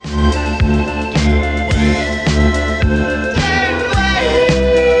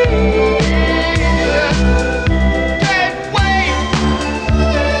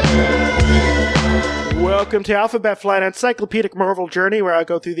Welcome to Alphabet Flight Encyclopedic Marvel Journey, where I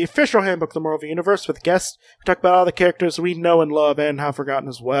go through the official handbook of the Marvel Universe with guests who talk about all the characters we know and love and have forgotten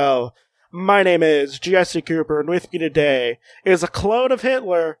as well. My name is Jesse Cooper, and with me today is a clone of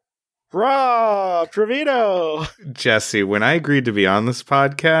Hitler, Rob Trevino. Jesse, when I agreed to be on this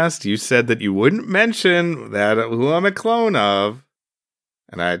podcast, you said that you wouldn't mention that who I'm a clone of.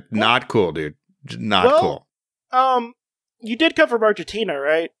 And not cool, dude. Not cool. You did come from Argentina,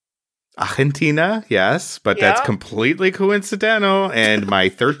 right? Argentina, yes, but that's completely coincidental, and my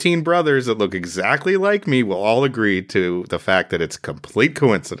 13 brothers that look exactly like me will all agree to the fact that it's complete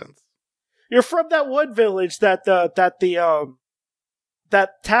coincidence. You're from that one village that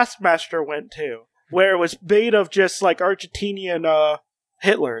Taskmaster went to, where it was made of just like Argentinian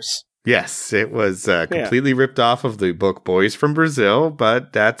Hitlers. Yes, it was completely ripped off of the book Boys from Brazil,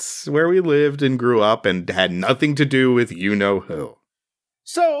 but that's where we lived and grew up and had nothing to do with you-know-who.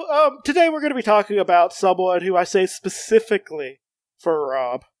 So, today we're going to be talking about someone who I say specifically for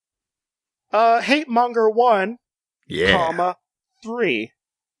Rob. Hate Monger 1, comma, 3.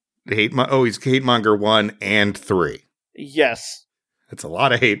 He's Hate Monger 1 and 3. Yes. That's a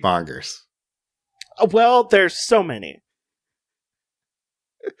lot of hate mongers. Well, there's so many.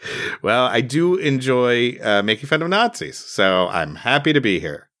 Well, I do enjoy making fun of Nazis, so I'm happy to be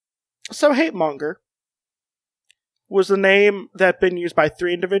here. So, Hate Monger was a name that had been used by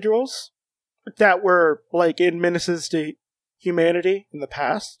 3 individuals that were, like, in menaces to humanity in the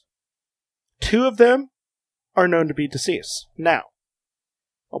past. 2 of them are known to be deceased. Now,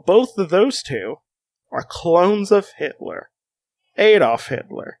 both of those 2 are clones of Hitler. Adolf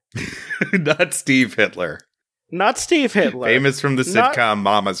Hitler. Not Steve Hitler. Not Steve Hitler. Famous from the sitcom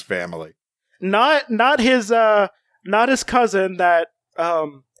Mama's Family. Not his cousin that,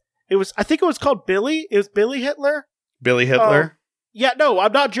 I think it was called Billy. It was Billy Hitler? Billy Hitler? Yeah, no,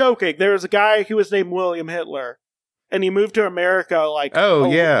 I'm not joking. There was a guy who was named William Hitler, and he moved to America, like...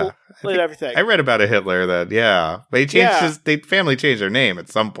 everything. I read about a Hitler that, but he changed family changed their name at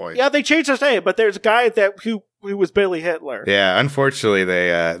some point. Yeah, they changed his name, but there's a guy who was Billy Hitler. Yeah, unfortunately,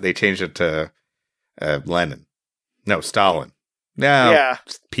 they changed it to Lenin. No, Stalin. No,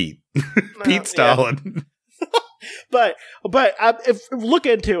 Pete. Pete Stalin. But if look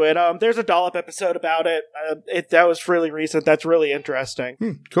into it, there's a Dollop episode about it. That was really recent. That's really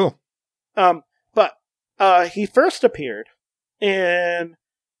interesting. Cool. But he first appeared in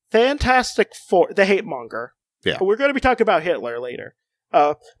Fantastic Four, the Hate Monger. Yeah. We're going to be talking about Hitler later.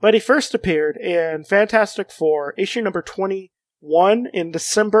 But he first appeared in Fantastic Four, issue number 21 in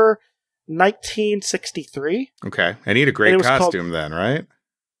December 1963. Okay. And he had a great costume then, right?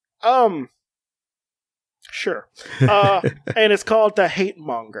 Sure. And it's called the Hate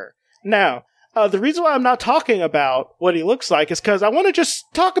Monger. Now, the reason why I'm not talking about what he looks like is because I want to just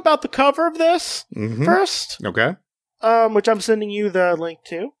talk about the cover of this first. Okay. Which I'm sending you the link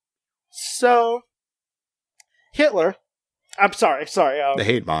to. So, Hitler. I'm sorry. The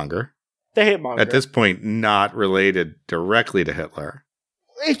Hate Monger. The Hate Monger. At this point, not related directly to Hitler.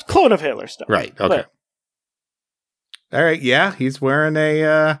 It's clone of Hitler stuff. Right, okay. All right, yeah, he's wearing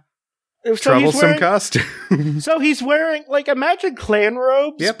a troublesome costume. So he's wearing, like, imagine clan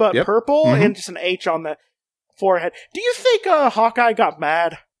robes, but purple, and just an H on the forehead. Do you think Hawkeye got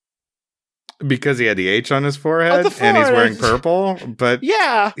mad? Because he had the H on his forehead, and he's wearing purple? But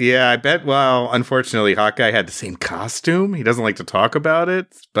yeah, I bet, unfortunately, Hawkeye had the same costume. He doesn't like to talk about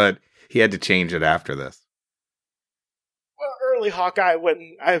it, but he had to change it after this. Well, early Hawkeye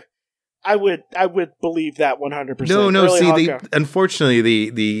wouldn't. I would believe that 100%. No. See,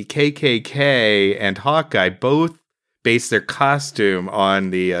 unfortunately, the KKK and Hawkeye both base their costume on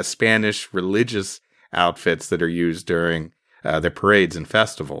the Spanish religious outfits that are used during their parades and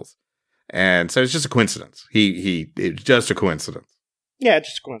festivals, and so it's just a coincidence. It's just a coincidence. Yeah,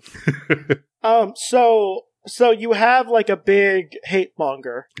 just a coincidence. So you have like a big hate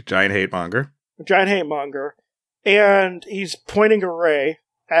monger, giant hate monger, and he's pointing a ray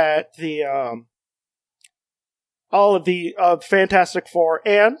at the all of the Fantastic Four,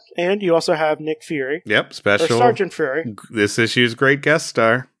 and you also have Nick Fury. Yep, special Sergeant Fury. This issue's great guest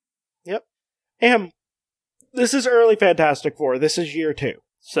star. Yep, and this is early Fantastic Four. This is year 2.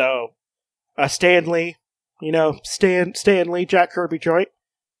 So, Stan Lee, Stan Lee, Jack Kirby joint,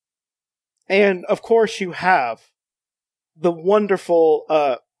 and of course you have the wonderful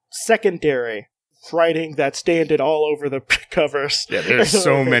secondary writing that standed all over the covers. Yeah, there's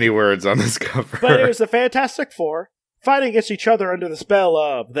so many words on this cover. But it was the Fantastic Four fighting against each other under the spell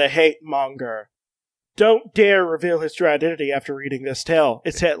of the Hate Monger. don't dare reveal his true identity after reading this tale.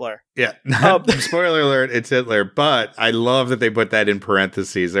 It's Hitler. Yeah. Spoiler alert, it's Hitler. But I love that they put that in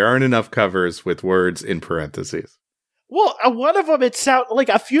parentheses. There aren't enough covers with words in parentheses. Well, one of them,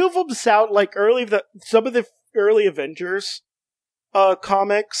 a few of them sound like some of the early Avengers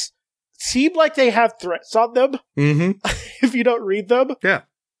comics seem like they have threats on them. Mm-hmm. If you don't read them. Yeah.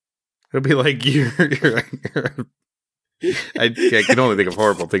 It'll be like, I can only think of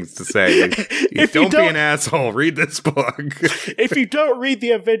horrible things to say. Like, don't be an asshole. Read this book. If you don't read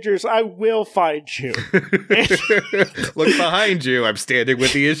the Avengers, I will find you. Look behind you. I'm standing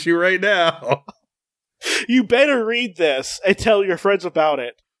with the issue right now. You better read this and tell your friends about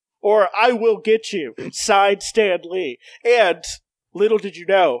it, or I will get you. Signed, Stan Lee. And little did you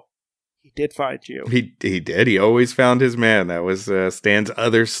know, he did find you. He did. He always found his man. That was Stan's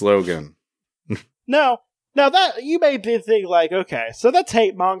other slogan. Now that you may be thinking like, okay, so that's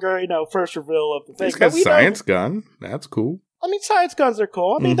hate monger, first reveal of the thing. He's got a science gun. That's cool. I mean, science guns are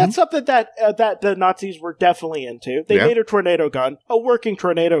cool. I mean, that's something that the Nazis were definitely into. They made a tornado gun, a working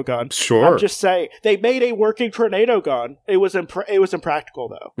tornado gun. Sure. I'm just saying, they made a working tornado gun. It was impractical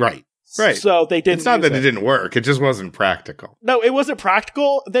though. Right. So they didn't. It's not that it didn't work. It just wasn't practical. No, it wasn't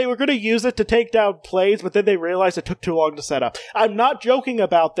practical. They were going to use it to take down planes, but then they realized it took too long to set up. I'm not joking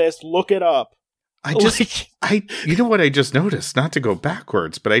about this. Look it up. You know what I just noticed? Not to go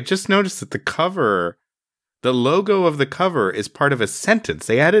backwards, but I just noticed that the logo of the cover is part of a sentence.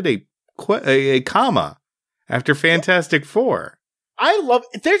 They added a comma after Fantastic Four.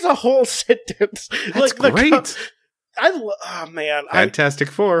 There's a whole sentence. That's great. Oh man, Fantastic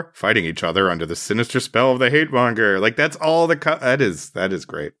Four fighting each other under the sinister spell of the hate monger. Like that's all that is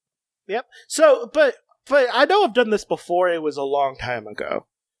great. Yep. So, but I know I've done this before. It was a long time ago,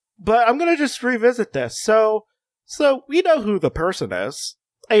 but I'm gonna just revisit this. So we know who the person is,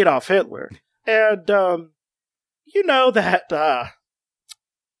 Adolf Hitler, and you know that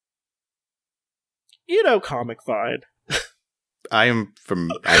Comic Vine. I'm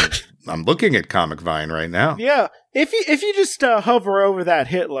looking at Comic Vine right now. Yeah, if you just hover over that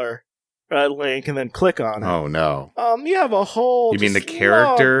Hitler link and then click on it. Oh no! You have a whole. You mean the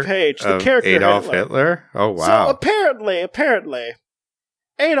character page? The character Adolf Hitler? Oh wow! So apparently,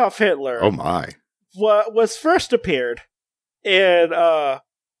 Adolf Hitler. Oh my! Was first appeared in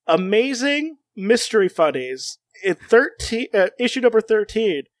Amazing Mystery Funnies in issue number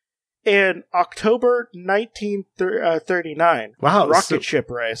 13. In October 1939. Wow. Rocket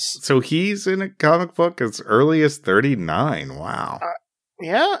ship race. So he's in a comic book as early as 39. Wow.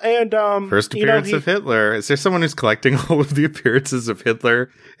 Yeah, and first appearance of Hitler. Is there someone who's collecting all of the appearances of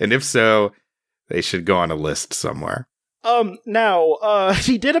Hitler? And if so, they should go on a list somewhere. Now,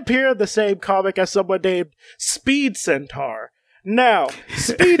 he did appear in the same comic as someone named Speed Centaur. Now,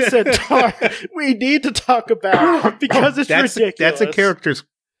 Speed Centaur, we need to talk about because it's ridiculous. That's a character's.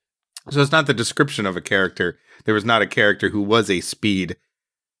 So it's not the description of a character. There was not a character who was a speed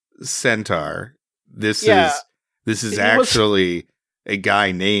centaur. This is actually a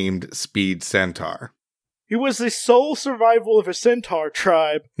guy named Speed Centaur. He was the sole survival of a centaur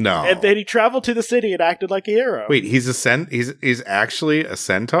tribe. No. And then he traveled to the city and acted like a hero. Wait, he's actually a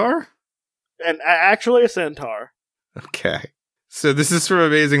centaur? And actually a centaur. Okay. So this is from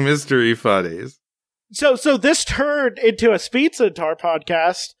Amazing Mystery Funnies. So this turned into a Speed Centaur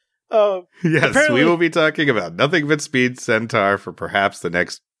podcast. Yes, we will be talking about nothing but Speed Centaur for perhaps the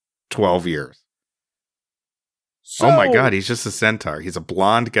next 12 years. So, oh my god, he's just a centaur. He's a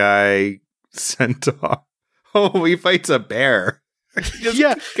blonde guy centaur. Oh, he fights a bear.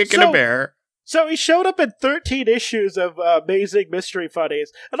 Kicking a bear. So he showed up in 13 issues of Amazing Mystery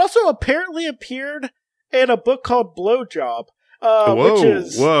Funnies, and also apparently appeared in a book called Blowjob, which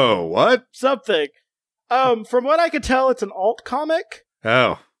is what? Something. From what I can tell, it's an alt comic.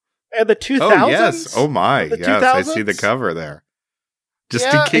 Oh. And the 2000s? Oh, yes. Oh, my. Yes, 2000s? I see the cover there. Just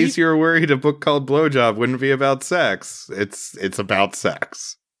in case you were worried a book called Blowjob wouldn't be about sex. It's about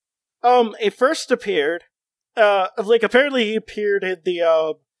sex. It first appeared, apparently he appeared in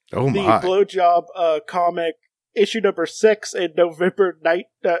the Blowjob comic issue number 6 in November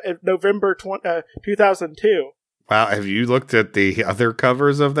 2002. Wow, have you looked at the other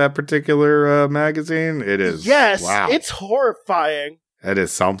covers of that particular magazine? It is. Yes, wow. It's horrifying. That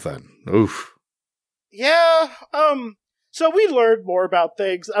is something. Oof. Yeah, so we learned more about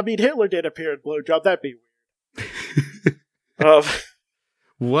things. I mean, Hitler did appear in Blowjob. That'd be weird.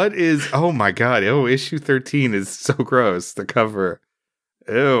 What is... Oh my god. Oh, issue 13 is so gross. The cover.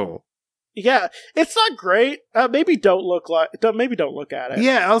 Ew. Yeah, it's not great. Maybe don't look at it.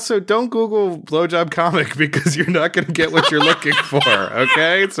 Yeah, also don't Google Blowjob comic because you're not going to get what you're looking for,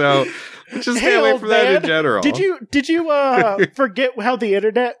 okay? So Just stay away from that in general. Did you forget what the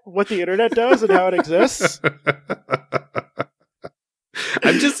internet does and how it exists?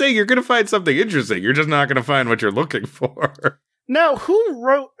 I'm just saying you're going to find something interesting. You're just not going to find what you're looking for. Now, who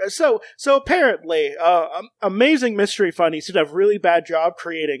wrote... So apparently, Amazing Mystery Funnies did a really bad job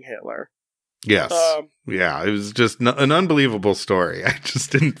creating Hitler. Yes. Yeah, it was just an unbelievable story. I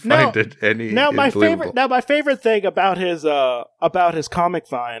just didn't find it any my favorite thing about his Comic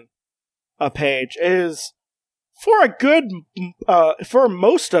Vine page is for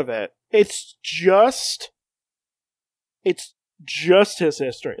most of it, it's just his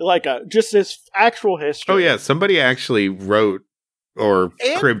history, just his actual history. Oh yeah, somebody actually wrote or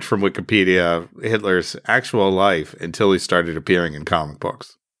cribbed from Wikipedia Hitler's actual life until he started appearing in comic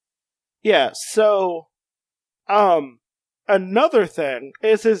books. Yeah, so another thing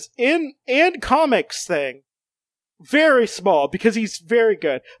is his in comics thing. Very small because he's very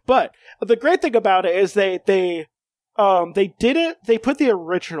good. But the great thing about it is they put the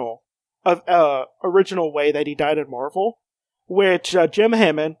original way that he died in Marvel, which Jim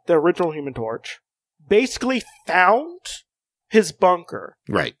Hammond, the original Human Torch, basically found his bunker.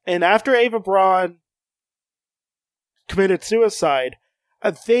 Right. And after Eva Braun committed suicide,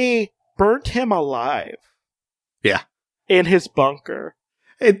 they burnt him alive. Yeah. In his bunker.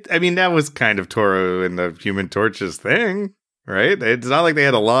 That was kind of Toro and the Human Torch's thing, right? It's not like they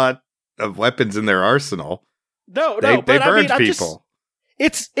had a lot of weapons in their arsenal. No, they burned people.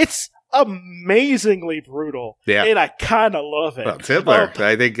 It's amazingly brutal. Yeah. And I kind of love it. Well, it's Hitler.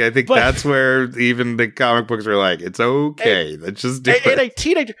 I think that's where even the comic books are like, it's okay. Let's just do it. And a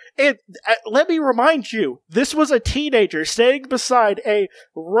teenager. And let me remind you, this was a teenager standing beside a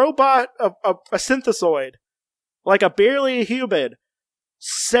robot, a synthesoid, like a barely human,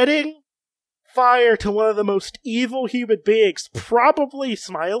 setting fire to one of the most evil human beings, probably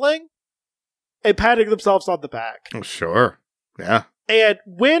smiling and patting themselves on the back. Oh, sure. Yeah. And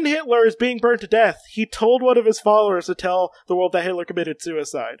when Hitler is being burned to death, he told one of his followers to tell the world that Hitler committed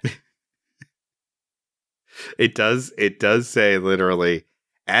suicide. It does say literally,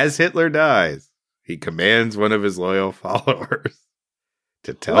 as Hitler dies, he commands one of his loyal followers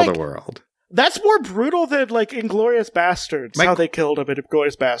to tell the world. That's more brutal than Inglourious Bastards, how they killed him in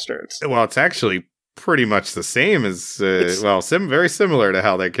Inglourious Bastards. Well, it's actually pretty much the same as, very similar to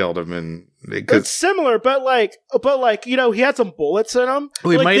how they killed him. It's similar, but he had some bullets in him.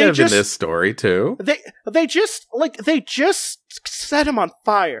 We might have in this story too. They just set him on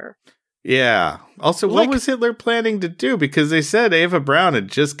fire. Yeah. Also, what was Hitler planning to do? Because they said Eva Braun had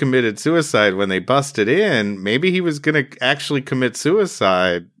just committed suicide when they busted in. Maybe he was going to actually commit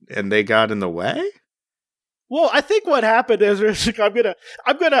suicide, and they got in the way. Well, I think what happened is I'm gonna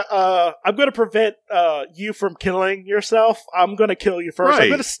prevent you from killing yourself. I'm gonna kill you first. Right.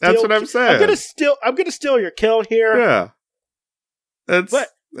 I'm gonna steal, that's what I'm saying. I'm gonna steal your kill here. Yeah.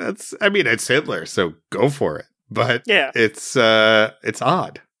 It's Hitler, so go for it. But yeah, it's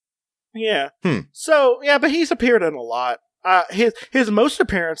odd. Yeah. So yeah, but he's appeared in a lot. His most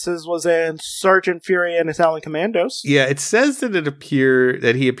appearances was in Sergeant Fury and his Allen Commandos. Yeah, it says that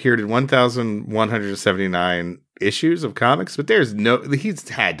he appeared in 1,179 issues of comics, but he's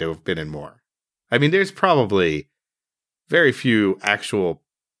had to have been in more. There's probably very few actual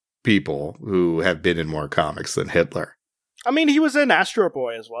people who have been in more comics than Hitler. He was in Astro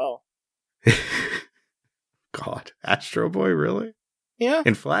Boy as well. God, Astro Boy, really? Yeah.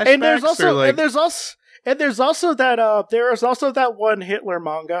 In flashbacks, and there's also that one Hitler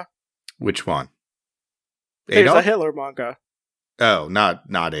manga. Which one? There's Adolf? a Hitler manga. Oh, not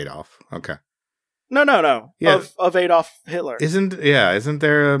Adolf. Okay. No. Yeah. Of Adolf Hitler. Isn't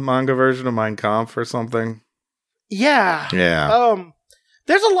there a manga version of Mein Kampf or something? Yeah. Yeah.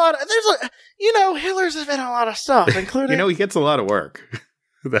 Hitler's been in a lot of stuff, including he gets a lot of work.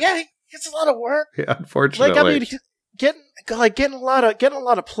 Yeah, he gets a lot of work. Yeah, unfortunately. Getting a lot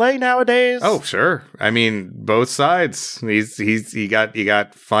of play nowadays. Oh, sure. Both sides. You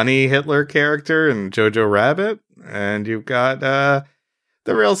got funny Hitler character and Jojo Rabbit, and you've got the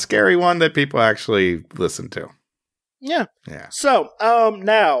real scary one that people actually listen to. Yeah. Yeah. So,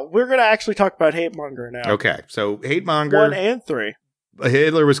 now we're gonna actually talk about Hate Monger now. Okay. So Hate Monger 1 and 3.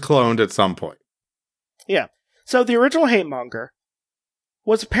 Hitler was cloned at some point. Yeah. So the original Hate Monger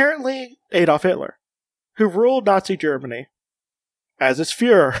was apparently Adolf Hitler, who ruled Nazi Germany as its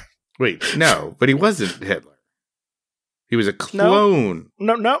Fuhrer. Wait, no, but he wasn't Hitler. He was a clone.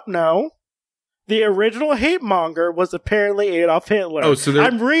 No. The original Hate Monger was apparently Adolf Hitler. Oh, so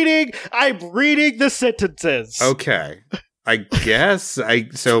I'm reading the sentences. Okay. I guess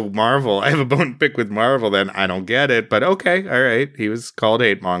so Marvel. I have a bone to pick with Marvel. Then I don't get it, but okay, all right. He was called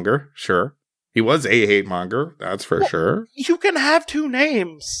Hate Monger. Sure, he was a hate monger. That's for sure. You can have two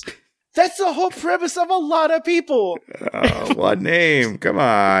names. That's the whole premise of a lot of people. What name? Come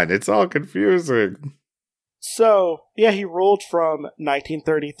on, it's all confusing. So, yeah, he ruled from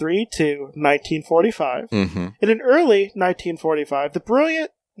 1933 to 1945. Mm-hmm. And in early 1945, the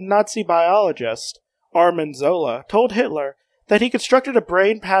brilliant Nazi biologist Armin Zola told Hitler that he constructed a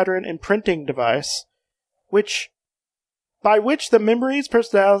brain pattern imprinting device, by which the memories,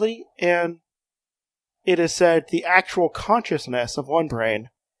 personality, and, it is said, the actual consciousness of one brain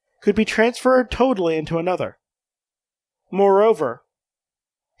could be transferred totally into another. Moreover,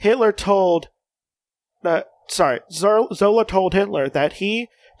 Zola told Hitler that he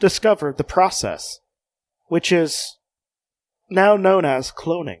discovered the process, which is now known as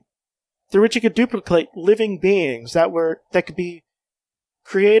cloning, through which he could duplicate living beings that could be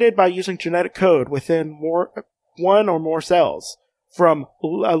created by using genetic code within one or more cells from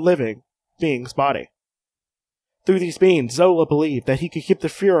a living being's body. Through these beings, Zola believed that he could keep the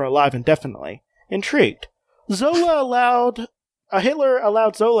Fuhrer alive indefinitely. Intrigued, Hitler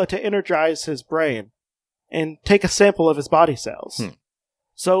allowed Zola to energize his brain and take a sample of his body cells.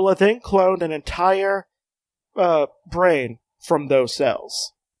 Zola then cloned an entire brain from those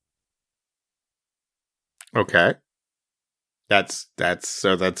cells. Okay. That's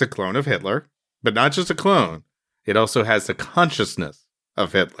a clone of Hitler, but not just a clone. It also has the consciousness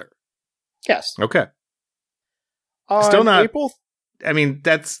of Hitler. Yes. Okay. Still not. I mean,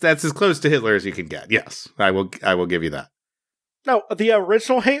 that's as close to Hitler as you can get. Yes, I will give you that. No, the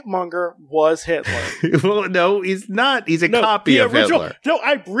original hate monger was Hitler. Well, no, he's not. He's a copy of Hitler. No,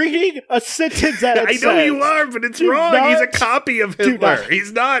 I'm reading a sentence that it I know says, you are, but it's wrong. He's a copy of Hitler.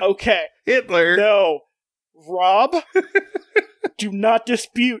 He's not. Okay. Hitler. No. Rob, do not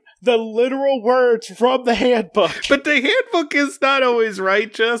dispute the literal words from the handbook. But the handbook is not always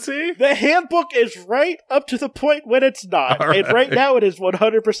right, Jesse. The handbook is right up to the point when it's not. All right. And right now it is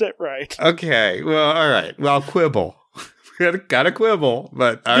 100% right. Okay, well, all right. Well, I'll quibble. Gotta quibble,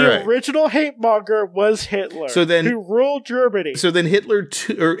 but all right. The original hate monger was Hitler, who ruled Germany. So then Hitler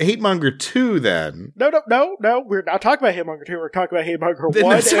 2, or Hate Monger 2 then? No, we're not talking about Hate Monger 2, we're talking about Hate Monger 1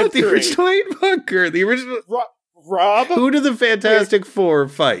 That's and not 3. the original Hate Monger. The original... Rob? Who do the Fantastic Four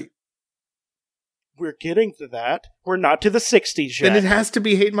fight? We're getting to that. We're not to the 60s yet. Then it has to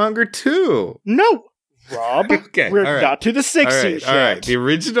be Hate Monger 2. No, Rob. Okay, we're not to the 60s yet. All right, the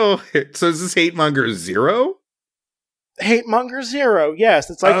original... So is this Hate Monger 0? Hate Monger 0, yes.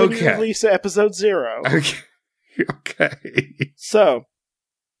 It's like when you release episode 0. Okay. So,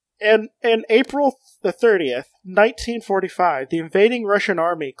 in April the 30th, 1945, the invading Russian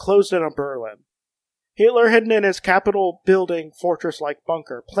army closed in on Berlin. Hitler, hidden in his Capitol building fortress-like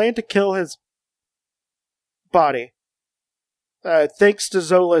bunker, planned to kill his body, thanks to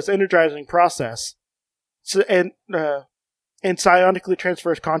Zola's energizing process, and psionically transfer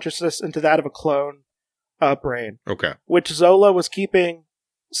his consciousness into that of a clone brain. Okay. Which Zola was keeping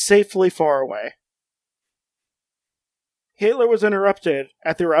safely far away. Hitler was interrupted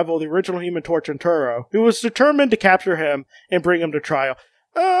at the arrival of the original Human Torch and Turo, who was determined to capture him and bring him to trial.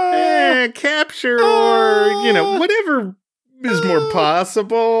 Capture or, whatever is more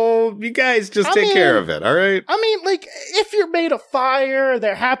possible. You guys just take care of it, all right? I mean, like, if you're made of fire,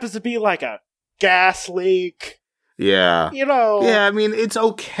 there happens to be, like, a gas leak. Yeah. Yeah, I mean, it's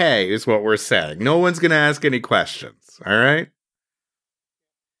okay, is what we're saying. No one's going to ask any questions, all right?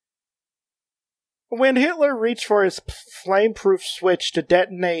 When Hitler reached for his flame-proof switch to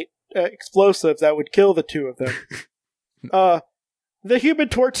detonate explosives that would kill the two of them, the Human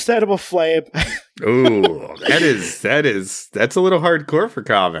Torch set him aflame. Ooh, that's a little hardcore for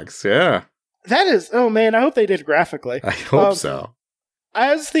comics, yeah. That is, oh man, I hope they did graphically. I hope so.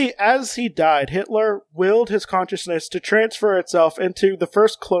 As he died, Hitler willed his consciousness to transfer itself into the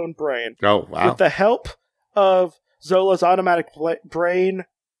first clone brain. Oh, wow. With the help of Zola's automatic brain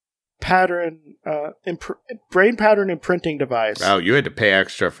pattern imprinting device. Oh, you had to pay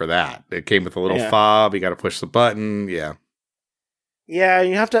extra for that. It came with a little fob, you got to push the button, yeah. Yeah,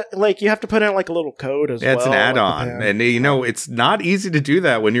 you have to put in like a little code as well. It's an add-on. Like, and it's not easy to do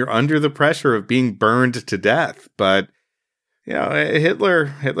that when you're under the pressure of being burned to death, but Hitler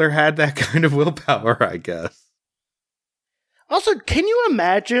had that kind of willpower, I guess. Also, can you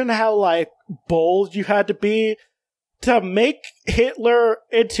imagine how, like, bold you had to be to make Hitler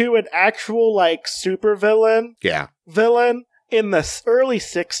into an actual, like, supervillain? Yeah. Villain in the early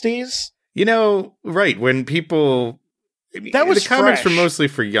 60s? Right, when people That was the comics fresh. were mostly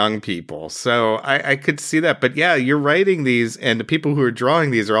for young people, so I could see that. But yeah, you're writing these, and the people who are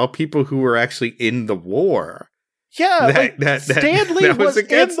drawing these are all people who were actually in the war. Yeah, Stan Lee was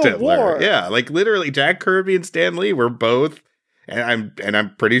against in the Hitler. war. Yeah, like literally, Jack Kirby and Stan Lee were both, and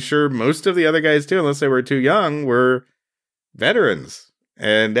I'm pretty sure most of the other guys too, unless they were too young, were veterans,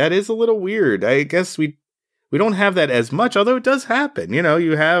 and that is a little weird. I guess we don't have that as much, although it does happen. You know,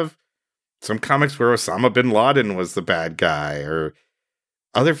 you have some comics where Osama bin Laden was the bad guy, or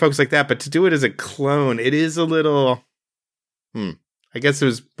other folks like that. But to do it as a clone, it is a little. I guess it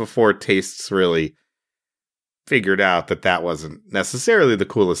was before tastes really figured out that wasn't necessarily the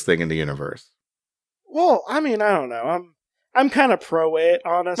coolest thing in the universe. Well, I mean, I don't know. I'm kind of pro it,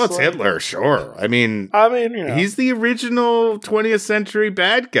 honestly. Well, it's Hitler, sure. I mean, you know, he's the original 20th century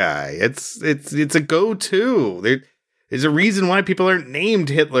bad guy. It's a go-to. There's a reason why people aren't named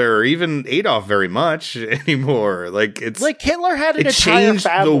Hitler or even Adolf very much anymore. Like Hitler had an it entire changed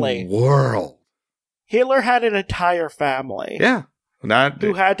family. the world. Hitler had an entire family. Yeah.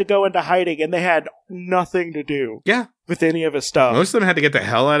 Who had to go into hiding, and they had nothing to do with any of his stuff. Most of them had to get the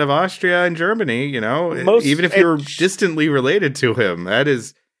hell out of Austria and Germany, you know, even if you were distantly related to him. That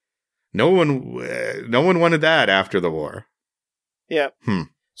is, no one wanted that after the war. Yeah.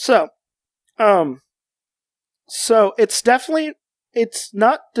 So it's definitely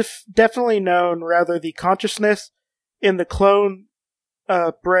known, rather, the consciousness in the clone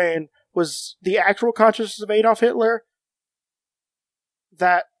brain was the actual consciousness of Adolf Hitler,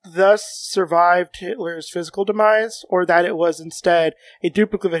 that thus survived Hitler's physical demise, or that it was instead a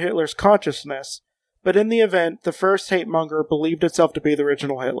duplicate of Hitler's consciousness. But in the event, the first hate monger believed itself to be the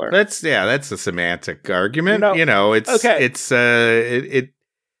original Hitler. That's a semantic argument. No. You know, it's okay.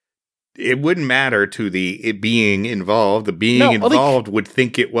 It wouldn't matter to it being involved. The being involved would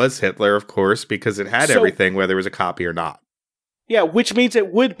think it was Hitler, of course, because it had everything, whether it was a copy or not. Yeah, which means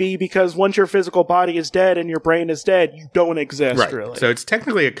it would be, because once your physical body is dead and your brain is dead, you don't exist, really. So it's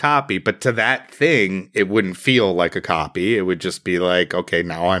technically a copy, but to that thing, it wouldn't feel like a copy. It would just be like, okay,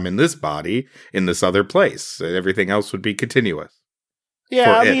 now I'm in this body, in this other place. Everything else would be continuous.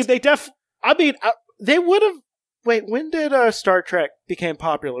 Yeah, I mean, they would have... Wait, when did Star Trek became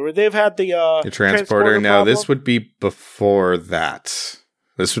popular? They've had the transporter. No, this would be before that.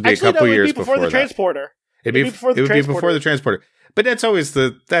 This would be a couple years before the transporter. It would be before the transporter. But that's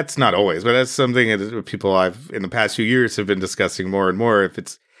not always, but that's something that people in the past few years have been discussing more and more.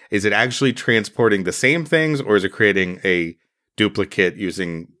 Is it actually transporting the same things, or is it creating a duplicate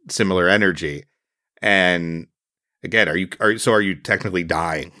using similar energy? And again, are you technically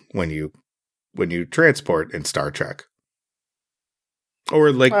dying when you transport in Star Trek?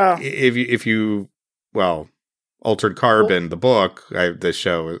 Or like if you Altered Carbon, the book, the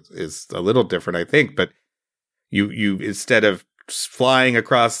show is a little different, I think, but you instead of flying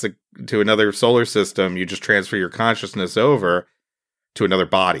across to another solar system, you just transfer your consciousness over to another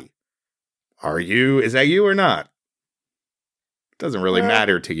body. Is that you or not? It doesn't really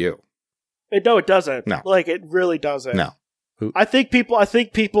matter to you. No, it doesn't. No. Like, it really doesn't. No. I think people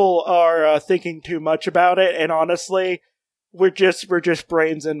are thinking too much about it, and honestly, we're just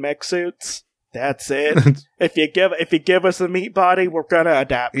brains in mech suits. That's it. If you give us a meat body, we're gonna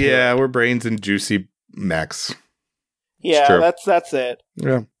adapt. Yeah, we're brains in juicy mechs. Yeah, that's it.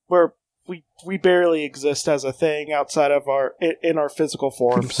 Yeah, we barely exist as a thing outside of our physical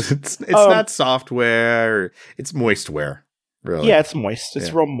forms. it's not software. It's moistware. Really? Yeah, it's moist.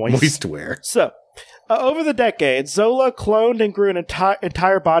 It's real moist. Moistware. So, over the decades, Zola cloned and grew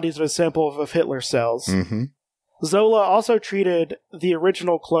entire bodies of a sample of Hitler cells. Mm-hmm. Zola also treated the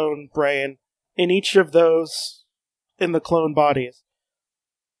original clone brain in each of those in the clone bodies.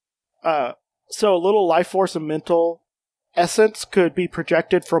 So a little life force and mental essence could be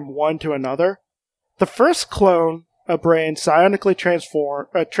projected from one to another. The first clone of brain psionically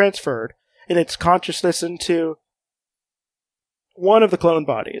transferred in its consciousness into one of the clone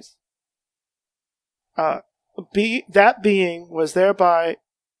bodies. The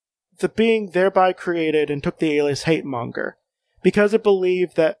being thereby created and took the alias Hate Monger, because it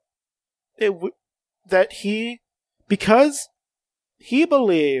believed because he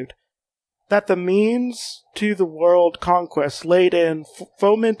believed that the means to the world conquest laid in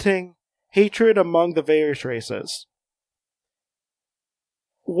fomenting hatred among the various races.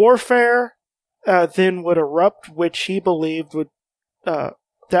 Warfare then would erupt, which he believed would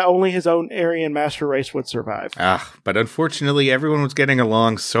that only his own Aryan master race would survive. But unfortunately, everyone was getting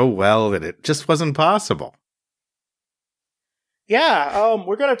along so well that it just wasn't possible. Yeah,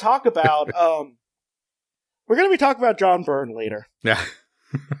 we're going to talk about John Byrne later. Yeah.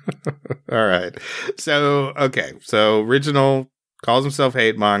 All right. So, okay. So, original calls himself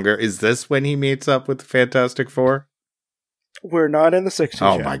Hate Monger. Is this when he meets up with the Fantastic Four? We're not in the 60s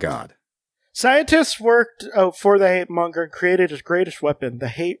Oh, yet. my God. Scientists worked for the Hate Monger and created his greatest weapon, the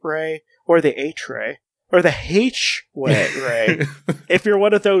Hate Ray, or the H-Ray, or the H-Ray. If you're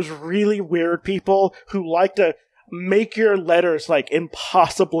one of those really weird people who like to make your letters, like,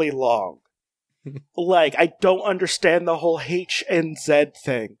 impossibly long. Like, I don't understand the whole H and Z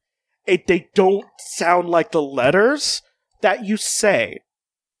thing. They don't sound like the letters that you say.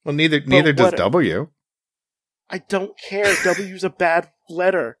 Well, neither does W. I don't care. W's a bad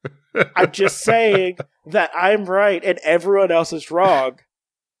letter. I'm just saying that I'm right and everyone else is wrong.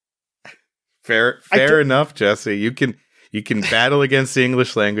 Fair enough, Jesse. You can battle against the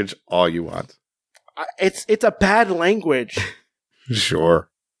English language all you want. It's a bad language. Sure.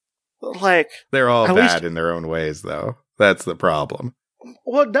 Like, they're all bad in their own ways, though. That's the problem.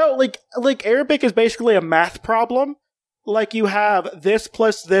 Well, no, like Arabic is basically a math problem. Like, you have this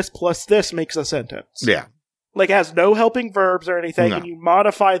plus this makes a sentence. Yeah. Like, it has no helping verbs or anything, No. and you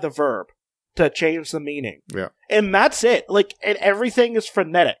modify the verb to change the meaning. Yeah. And that's it. Like, and everything is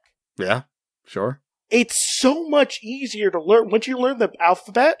phonetic. Yeah. Sure. It's so much easier to learn. Once you learn the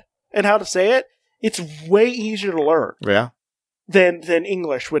alphabet and how to say it, it's way easier to learn Yeah. than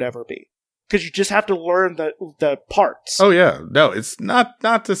English would ever be. Because you just have to learn the parts. Oh yeah. No, it's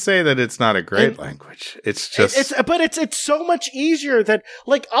not to say that it's not a great language. It's just it's so much easier than,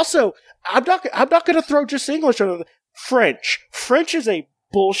 like, also, I'm not going to throw just English on French. French is a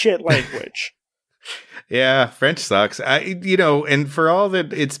bullshit language. Yeah, French sucks. And for all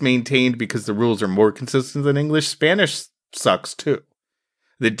that it's maintained because the rules are more consistent than English, Spanish sucks too.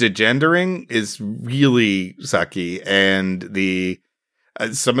 The degendering is really sucky, and the a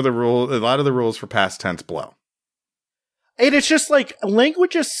lot of the rules for past tense blow. And it's just like,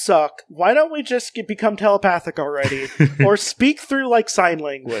 languages suck. Why don't we just become telepathic already? Or speak through, like, sign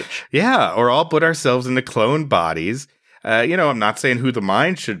language? Yeah, or all put ourselves into clone bodies. I'm not saying who the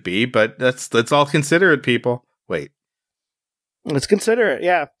mind should be, but let's all consider it, people. Wait. Let's consider it,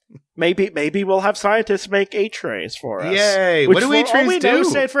 yeah. Maybe we'll have scientists make H-rays for us. Yay! What do H-rays do?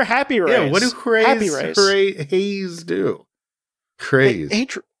 Stand for happy rays. Yeah, what do haze do? Craze.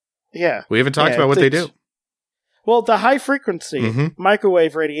 Yeah. We haven't talked about what they do. Well, the high-frequency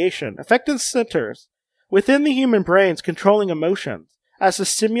microwave radiation affected centers within the human brains controlling emotions as to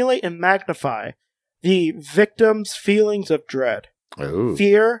stimulate and magnify the victim's feelings of dread,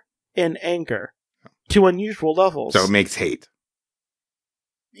 fear, and anger to unusual levels. So it makes hate.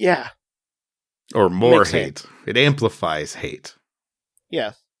 Yeah. Or more hate. It amplifies hate.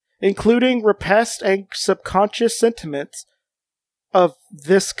 Yes. Including repressed and subconscious sentiments of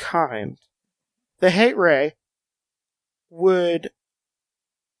this kind. The hate ray would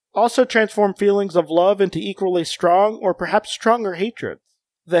also transform feelings of love into equally strong or perhaps stronger hatred.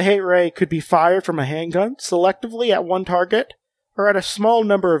 The hate ray could be fired from a handgun selectively at one target or at a small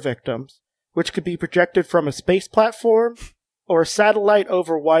number of victims, which could be projected from a space platform or a satellite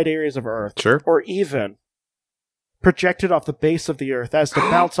over wide areas of Earth. Sure. Or even projected off the base of the Earth as to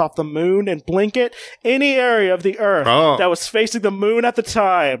bounce off the moon and blanket any area of the Earth that was facing the moon at the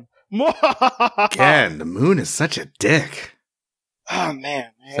time. Again, the moon is such a dick. Oh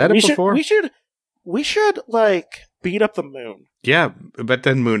man. Said it before. We should like beat up the moon. Yeah, but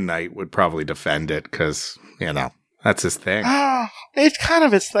then Moon Knight would probably defend it because, that's his thing. It's kind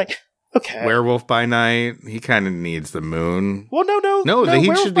of his thing. Okay. Werewolf by Night, he kind of needs the moon. Well, no. He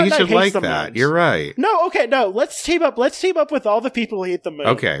should like that. Moons. You're right. No, okay, no. Let's team up. Let's team up with all the people who hate the moon.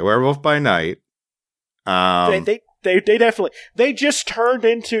 Okay, Werewolf by Night. They definitely. They just turned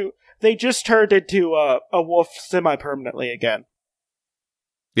into a wolf semi-permanently again.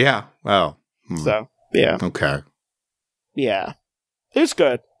 Yeah. Oh. So yeah. Okay. Yeah, it's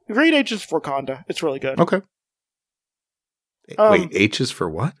good. Read Agents of Wakanda. It's really good. Okay. Wait, H is for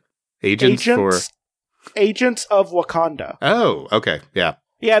what? Agents of Wakanda. Oh, okay. Yeah.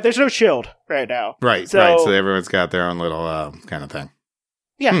 Yeah, there's no shield right now. Right. So everyone's got their own little kind of thing.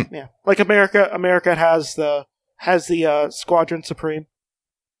 Yeah, yeah. Like America has the Squadron Supreme.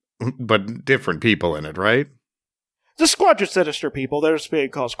 But different people in it, right? The Squadron Sinister people. They're just being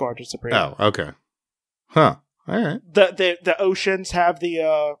called Squadron Supreme. Oh, okay. Huh. All right. The oceans have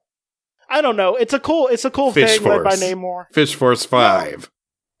the I don't know. It's a cool Fish thing Force. led by Namor. Fish Force 5.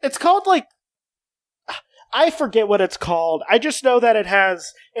 No, it's called like, I forget what it's called. I just know that it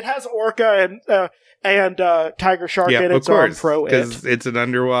has Orca and Tiger Shark in it, so I'm pro it. Because it's an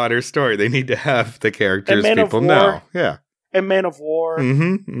underwater story. They need to have the characters people know. Yeah. And Man of War,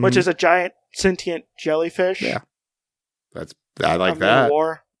 which is a giant sentient jellyfish. Yeah. That's I like on that. Middle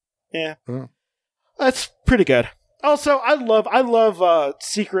War. Yeah, Hmm. that's pretty good. Also, I love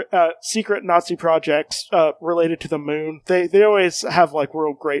secret Nazi projects related to the moon. They always have like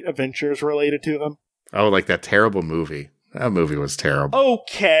real great adventures related to them. Oh, like that terrible movie. That movie was terrible.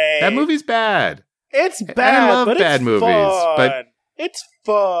 Okay, That movie's bad. it's bad. I love but bad it's movies, fun. but it's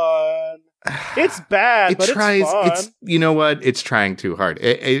fun. It's bad, but tries. it's fun. It's you know what? It's trying too hard.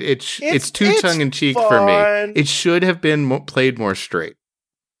 It's too tongue in cheek for fun. me. It should have been played more straight.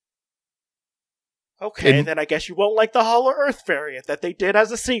 Okay, then I guess you won't like the Hollow Earth variant that they did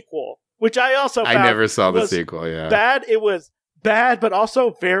as a sequel, which I also found I never saw the was sequel. Yeah, bad. It was bad, but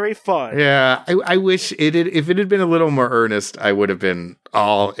also very fun. yeah. I wish it had, if it had been a little more earnest, I would have been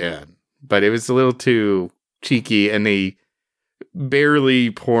all in. But it was a little too cheeky, and the barely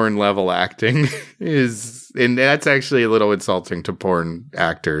porn level acting and that's actually a little insulting to porn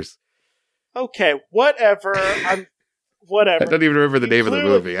actors. Okay, whatever. Whatever. I don't even remember the name of the Clearly-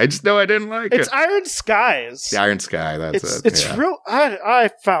 movie. I just know I didn't like It's it. Iron Skies. The Iron Sky. That's it. It's yeah. real. I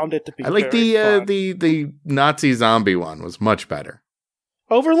found it to be. I like very fun. the Nazi zombie one was much better.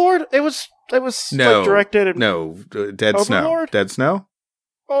 Overlord. It was No, like directed. And, No, Dead Snow. Overlord? Dead Snow.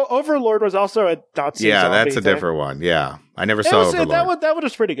 Oh, Overlord was also a Nazi. Yeah, zombie that's a thing. different one. Yeah, I never It saw was, Overlord. that one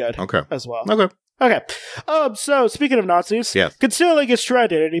was pretty good. Okay. As well. Okay. Okay. So speaking of Nazis, Yes. concealing his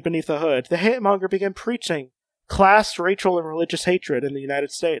identity beneath the hood, the hate-monger began preaching class, racial, and religious hatred in the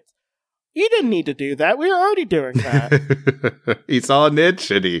United States. You didn't need to do that. We were already doing that. He saw a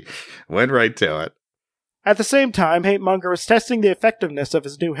niche and he went right to it. At the same time, hate-monger was testing the effectiveness of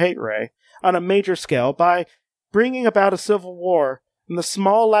his new hate ray on a major scale by bringing about a civil war in the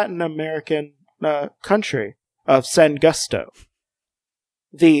small Latin American country of San Gusto.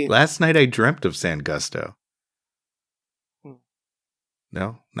 Last night I dreamt of San Gusto. Hmm.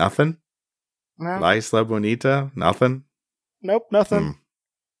 No, nothing. No? La Isla Bonita, nothing. Nope, nothing. Hmm.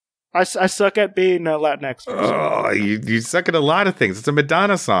 I suck at being a Latinx person. Oh, you suck at a lot of things. It's a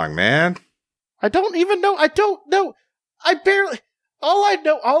Madonna song, man. I don't even know. I don't know. I barely. All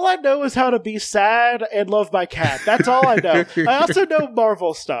I know is how to be sad and love my cat. That's all I know. I also know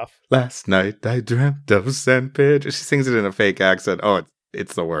Marvel stuff. Last night I dreamt of San Pedro. She sings it in a fake accent. Oh,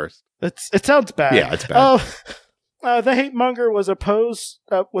 it's the worst. It sounds bad. Yeah, it's bad. The hate monger was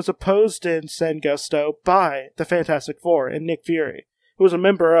opposed in San Gusto by the Fantastic Four and Nick Fury, who was a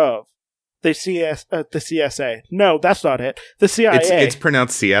member of the CSA. No, that's not it. The CIA. It's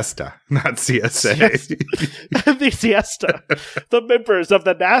pronounced siesta, not CSA. The Siesta. The members of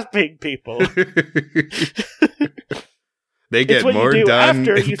the napping people. They get what you more do done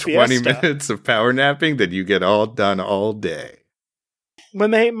after in you 20 siesta. minutes of power napping than you get all done all day.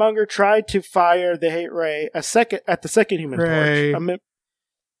 When the hate monger tried to fire the hate ray at the second Human Ray.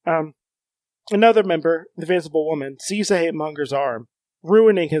 Torch, another member, the Invisible Woman, sees the hate monger's arm,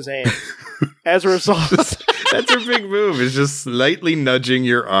 ruining his aim. As a result, That's her big move, is just slightly nudging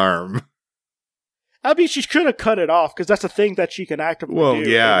your arm. I mean, she could have cut it off because that's a thing that she can actively do. Well,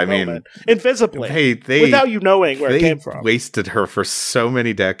 yeah, in the I mean, moment. Invisibly, Hey, without you knowing where it came from. Wasted her for so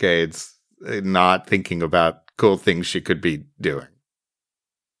many decades not thinking about cool things she could be doing.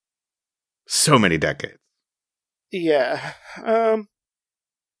 So many decades. Yeah.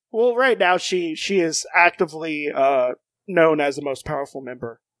 Well, right now she is actively known as the most powerful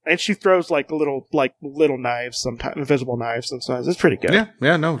member, and she throws little knives sometimes, invisible knives sometimes. It's pretty good.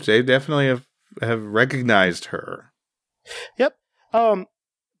 Yeah, no, they definitely have recognized her. Yep.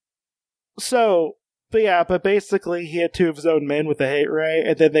 But basically he had two of his own men with the hate ray,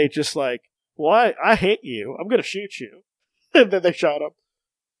 and then they just well, I hate you. I'm gonna shoot you. And then they shot him.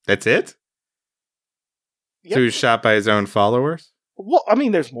 That's it? Yep. So he was shot by his own followers? Well, I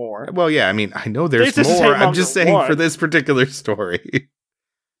mean, there's more. Well, yeah, I mean, I know there's This is more. Hate I'm just Monger saying 1. for this particular story.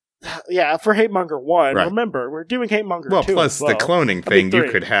 Yeah, for Hate Monger 1. Right. Remember, we're doing Hate Monger 2 Well, as plus well. the cloning I mean, thing, you 3.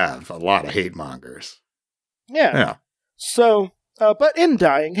 could have a lot of hate mongers. Yeah. Yeah. So, but in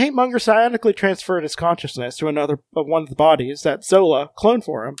dying, Hate Monger psionically transferred his consciousness to another of one of the bodies that Zola cloned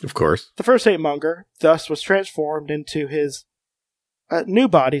for him. Of course. The first Hate Monger, thus, was transformed into his new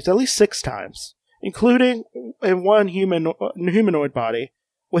bodies at least 6 times, including in one humanoid body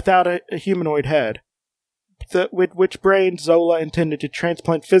without a humanoid head, with which brain Zola intended to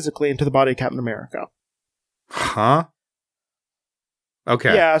transplant physically into the body of Captain America. Huh?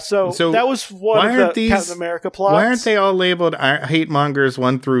 Okay. Yeah, so that was one of the Captain America plots. Why aren't they all labeled hate mongers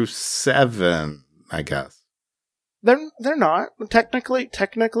 1 through 7, I guess? They're not. Technically,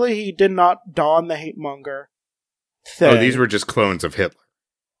 he did not don the hate monger thing. Oh, these were just clones of Hitler.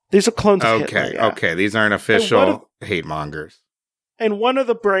 These are clones of Hitler. Okay, Yeah. okay. These aren't official hate mongers. And one of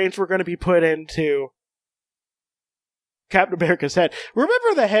the brains were going to be put into Captain America's head.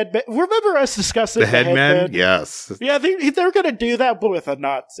 Remember the headman? Remember us discussing The headman? Yes. Yeah, they're going to do that, but with a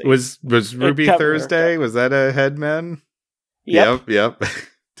Nazi. Was Ruby Captain Thursday? America. Was that a headman? Yep.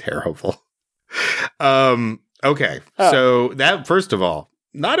 Terrible. Okay. So that, first of all,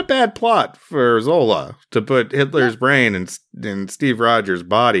 not a bad plot for Zola to put Hitler's brain in Steve Rogers'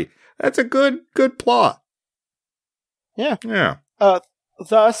 body. That's a good plot. Yeah. Yeah.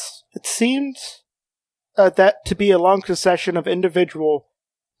 Thus, it seems that to be a long succession of individual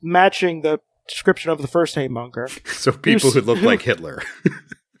matching the description of the first hate-monger. So people who look like Hitler.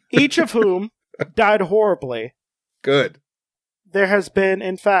 Each of whom died horribly. Good. There has been,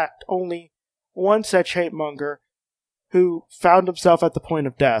 in fact, only one such hate-monger who found himself at the point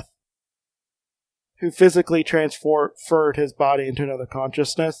of death, who physically transferred his body into another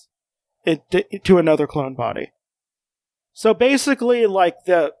consciousness, to another clone body. So basically,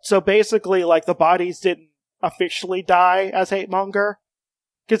 the bodies didn't officially die as hate-monger,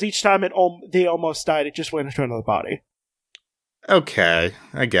 because each time they almost died, it just went into another body. Okay,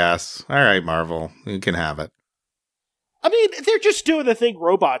 I guess. All right, Marvel, you can have it. I mean, they're just doing the thing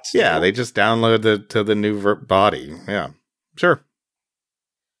robots do. Yeah, they just download to the new body. Yeah, sure.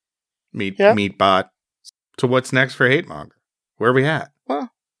 Meatbot. So what's next for Hate-Monger? Where are we at?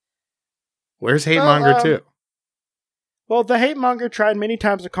 Well, where's Hate-Monger 2? Well, the Hate-Monger tried many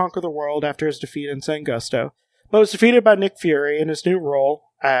times to conquer the world after his defeat in Sangusto, but was defeated by Nick Fury in his new role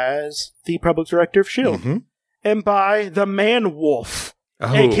as the public director of S.H.I.E.L.D. And by the Man-Wolf,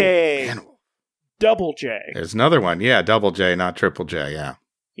 a.k.a. Man-Wolf. Double J. There's another one. Yeah, Double J, not Triple J, yeah.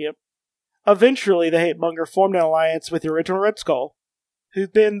 Yep. Eventually, the Hate-Monger formed an alliance with the original Red Skull,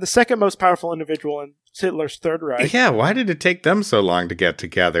 who'd been the second most powerful individual in Hitler's Third Reich. Yeah, why did it take them so long to get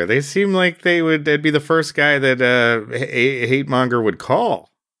together? They seem like they'd be the first guy that Hate-Monger would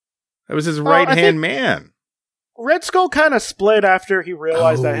call. That was his right-hand man. Red Skull kind of split after he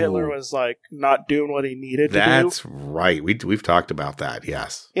realized that Hitler was, not doing what he needed to do. That's right. We've talked about that,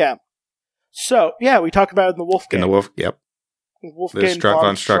 yes. Yeah. So, yeah, we talked about it in the Wolf game. In the Wolf, yep. Wolfgang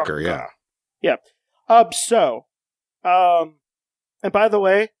von Strucker, yeah. Yeah. And by the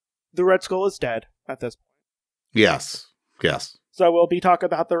way, the Red Skull is dead at this point. Yes. So we'll be talking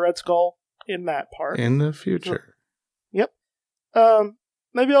about the Red Skull in that part. In the future. Yep.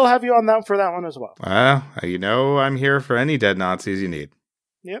 Maybe I'll have you on that for that one as well. I'm here for any dead Nazis you need.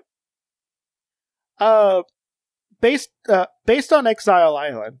 Yep. Based on Exile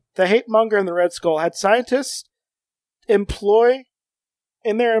Island, the Hate-Monger and the Red Skull had scientists in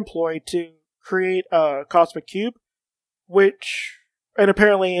their employ to create a cosmic cube, which an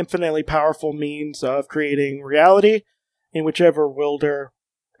apparently infinitely powerful means of creating reality in whichever the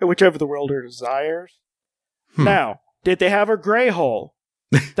wielder desires. Now, did they have a gray hole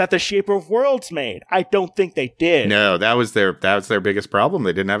that the Shaper of Worlds made? I don't think they did. No, that was their biggest problem.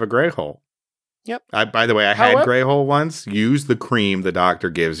 They didn't have a gray hole. Yep. By the way, I had gray hole once. Use the cream the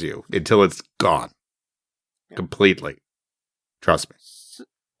doctor gives you until it's gone. Yep. Completely. Trust me.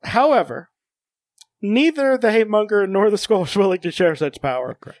 However, neither the Hate-Monger nor the Skull was willing to share such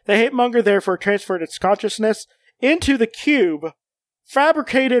power. Okay. The Hate-Monger therefore transferred its consciousness into the cube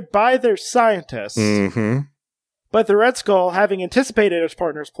fabricated by their scientists. Mm-hmm. But the Red Skull, having anticipated his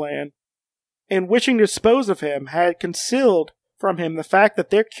partner's plan and wishing to dispose of him, had concealed from him the fact that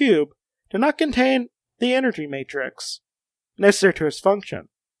their cube did not contain the energy matrix necessary to its function.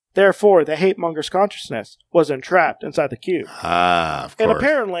 Therefore, the Hate-Monger's consciousness was entrapped inside the cube. Of course. And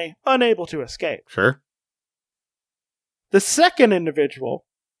apparently unable to escape. Sure. The second individual...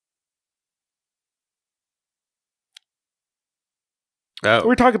 Oh,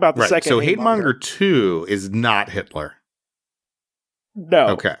 we're talking about the second So Hate-Monger 2 is not Hitler. No.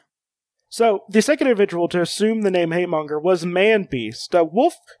 Okay. So, the second individual to assume the name Hate-Monger was Man-Beast, a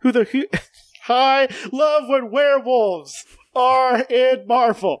wolf who I love when werewolves are in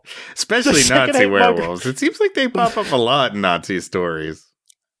Marvel. Especially Nazi werewolves. It seems like they pop up a lot in Nazi stories.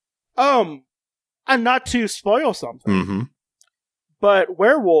 And not to spoil something, but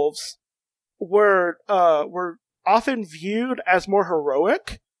werewolves were often viewed as more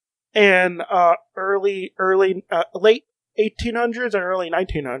heroic in late 1800s and early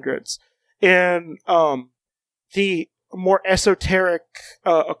 1900s in the more esoteric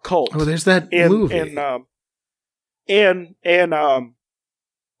occult. Oh, there's that movie in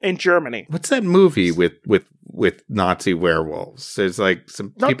Germany. What's that movie with Nazi werewolves? There's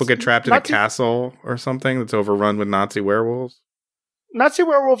some people get trapped in a castle or something that's overrun with Nazi werewolves. Nazi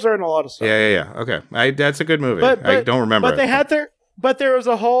werewolves are in a lot of stuff. Yeah. Okay, that's a good movie. I don't remember. But there was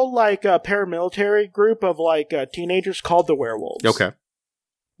a whole paramilitary group of teenagers called the Werewolves. Okay.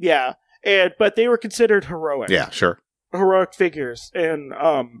 Yeah, but they were considered heroic. Yeah, sure. heroic figures in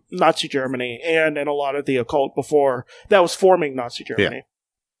Nazi Germany and in a lot of the occult before that was forming Nazi Germany. Yeah.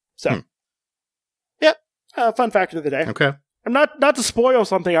 So, yep, fun fact of the day. Okay. And not to spoil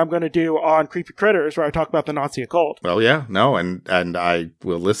something I'm going to do on Creepy Critters where I talk about the Nazi occult. Well, yeah, no, and I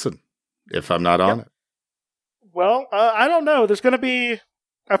will listen if I'm not on it. Well, I don't know. There's going to be...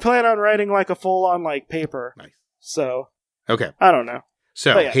 I plan on writing like a full-on like paper. Nice. So, Okay. I don't know.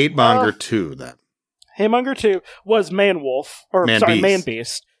 So, But yeah, Hate Monger 2, then. Hate Monger 2 was Man Wolf. Man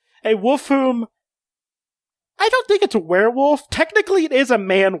Beast. A wolf whom... I don't think it's a werewolf. Technically, it is a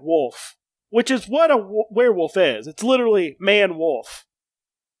man-wolf. Which is what a werewolf is. It's literally man-wolf.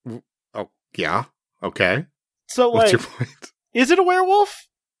 Oh, yeah. Okay. So, What's like... your point? Is it a werewolf?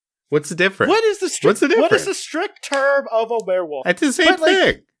 What's the difference? What's the strict term of a werewolf? It's the same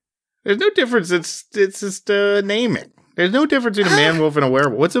thing. There's no difference. It's just naming. There's no difference between a man-wolf and a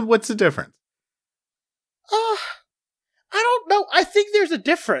werewolf. What's the difference? I don't know. I think there's a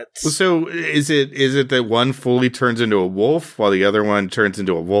difference. So is it that one fully turns into a wolf while the other one turns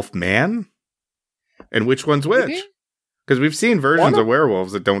into a wolf man? And which one's which? Because we've seen versions of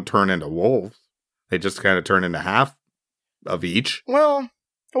werewolves that don't turn into wolves. They just kind of turn into half of each. Well,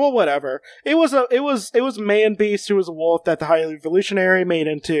 whatever. It was Man Beast who was a wolf that the High Evolutionary made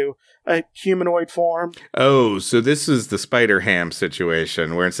into a humanoid form. Oh, so this is the Spider-Ham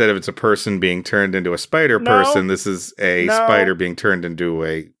situation, where instead of it's a person being turned into a spider person, this is a spider being turned into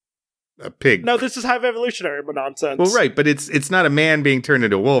a pig. No, this is High Evolutionary nonsense. Well, right, but it's not a man being turned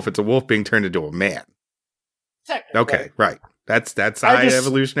into a wolf; it's a wolf being turned into a man. Okay, right. That's High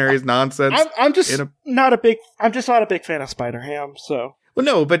Evolutionary's nonsense. I'm just not a big fan of Spider-Ham. So, well,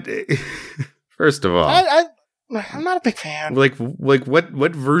 no, but first of all, I'm not a big fan. Like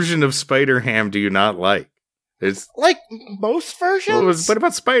what version of Spider-Ham do you not like? It's like most versions. What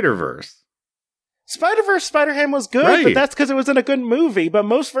about Spider-Verse? Spider-Verse Spider-Ham was good, right. But that's because it was in a good movie. But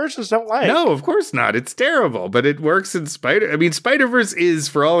most versions don't like. No, of course not. It's terrible, but it works in Spider-Verse is,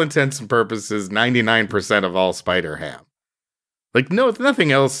 for all intents and purposes, 99% of all Spider-Ham. Like, no, it's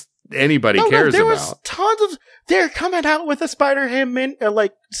nothing else anybody cares there about. Was tons of. They're coming out with a Spider-Ham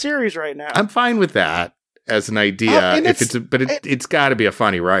series right now. I'm fine with that as an idea, it's got to be a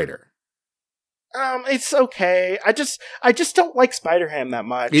funny writer. It's okay. I just don't like Spider-Ham that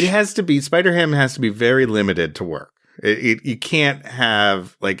much. Spider-Ham has to be very limited to work. You can't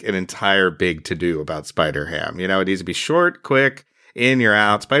have like an entire big to-do about Spider-Ham. You know, it needs to be short, quick, in, you're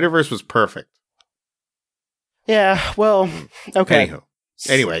out. Spider-Verse was perfect. Yeah, well, okay.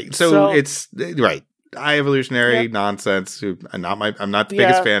 Anyway, so it's right. High Evolutionary nonsense. I'm not the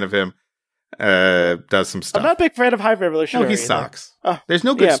biggest fan of him. Does some stuff. I'm not a big fan of High Evolutionary. No, he sucks. There's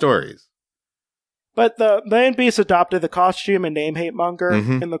no good stories. But the Man Beast adopted the costume and name Hate Monger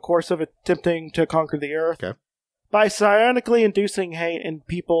in the course of attempting to conquer the Earth. Okay. By psionically inducing hate in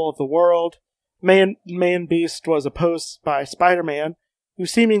people of the world, Man Beast was opposed by Spider-Man, who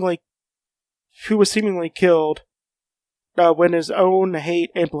was seemingly killed when his own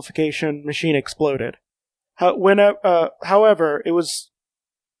hate amplification machine exploded. However, it was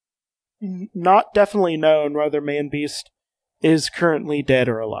not definitely known whether Man Beast is currently dead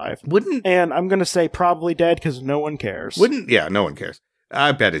or alive. And I'm going to say probably dead because no one cares. No one cares.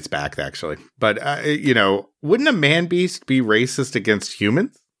 I bet it's back, actually. But, wouldn't a Man Beast be racist against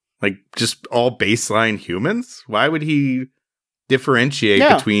humans? Like, just all baseline humans? Why would he differentiate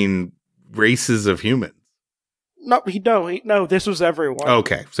between races of humans? No, this was everyone.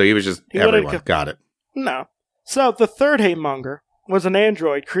 Okay, so he was just everyone. Got it. No. So, the third Hate Monger was an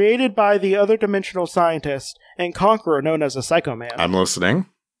android created by the other dimensional scientist and conqueror known as the Psycho Man. I'm listening.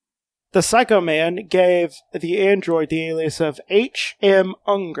 The Psycho Man gave the android the alias of H.M.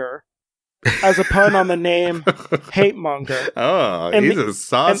 Unger as a pun on the name Hate Monger. Oh, he's a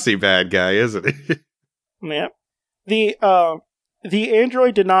saucy bad guy, isn't he? Yeah. The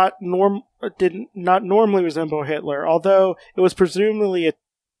android did not normally resemble Hitler, although it was presumably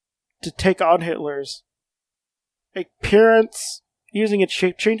to take on Hitler's appearance using its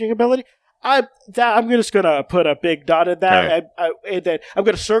shape-changing ability. I'm just gonna put a big dot in that. Right. I'm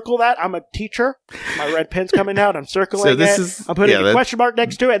gonna circle that. I'm a teacher. My red pen's coming out. I'm circling it. I'm putting a question mark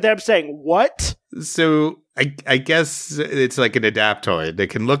next to it, and then I'm saying, what? So I guess it's like an adaptoid. It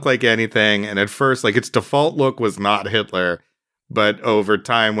can look like anything, and at first, like, its default look was not Hitler, but over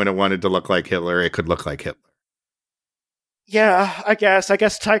time, when it wanted to look like Hitler, it could look like Hitler. Yeah, I guess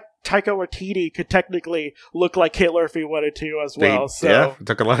Taika Waititi could technically look like Hitler if he wanted to as well. It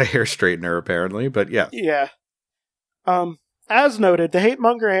took a lot of hair straightener apparently, but yeah. Yeah. As noted, the Hate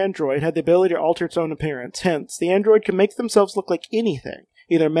Monger android had the ability to alter its own appearance. Hence, the android can make themselves look like anything,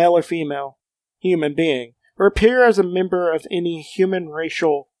 either male or female human being, or appear as a member of any human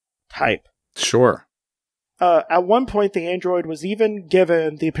racial type. Sure. At one point, the android was even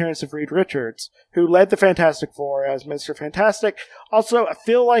given the appearance of Reed Richards, who led the Fantastic Four as Mr. Fantastic. Also, I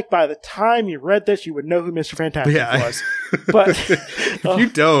feel like by the time you read this, you would know who Mr. Fantastic was. But if you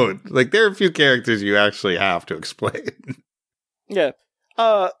don't, like, there are a few characters you actually have to explain. Yeah.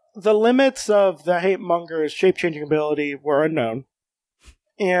 The limits of the Hate Monger's shape-changing ability were unknown.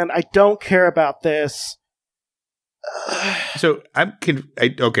 And I don't care about this. So,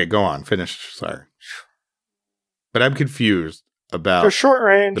 okay, go on. Finish. Sorry. But I'm confused about for short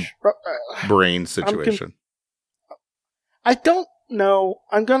range brain situation. I don't know.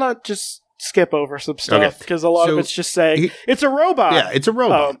 I'm gonna just skip over some stuff because a lot of it's just saying it's a robot. Yeah, it's a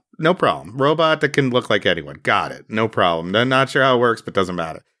robot. No problem. Robot that can look like anyone. Got it. No problem. I'm not sure how it works, but doesn't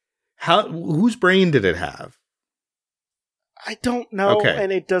matter. Whose brain did it have? I don't know,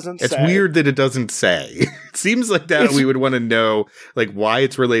 and it doesn't say. It's weird that it doesn't say. It seems like that we would want to know like why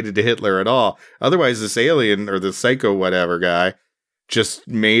it's related to Hitler at all. Otherwise, this alien or the psycho whatever guy just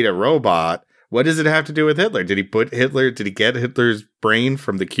made a robot. What does it have to do with Hitler? Did he get Hitler's brain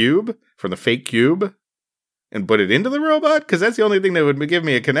from the cube, from the fake cube, and put it into the robot? Because that's the only thing that would give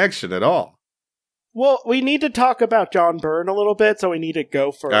me a connection at all. Well, we need to talk about John Byrne a little bit, so we need to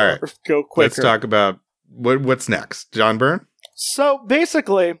go quicker. Let's talk about what's next. John Byrne? So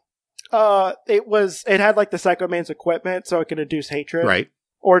basically, it had like the Psycho Man's equipment, so it can induce hatred, right?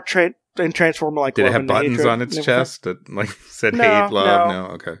 Or transform like. Did it have buttons on its chest that like said hate, love? No,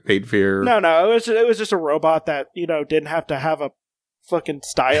 okay, hate, fear. No. It was just a robot that didn't have to have a fucking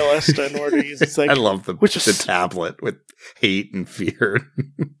stylist in order to use this thing. I love the tablet with hate and fear.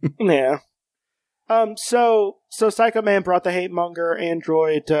 Yeah. So Psycho Man brought the Hate Monger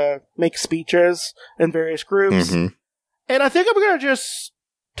android to make speeches in various groups. Mm-hmm. And I think I'm going to just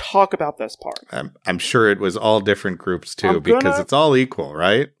talk about this part. I'm sure it was all different groups, too, because it's all equal,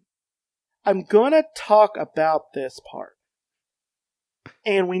 right? I'm going to talk about this part.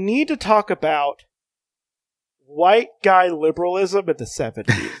 And we need to talk about white guy liberalism in the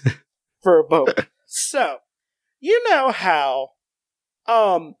 70s for a moment. So, you know how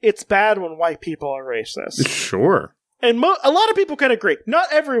it's bad when white people are racist. Sure. And a lot of people can agree.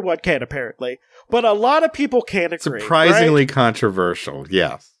 Not everyone can, apparently. But a lot of people can agree. Surprisingly controversial,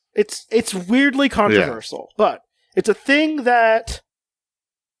 yes. It's weirdly controversial. Yeah. But it's a thing that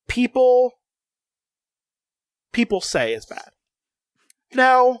people say is bad.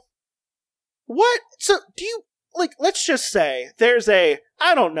 Now, so do you, let's just say there's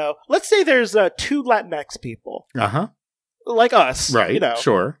let's say there's two Latinx people. Uh-huh. Like us, right?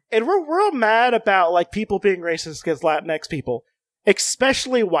 Sure. And we're real mad about people being racist against Latinx people,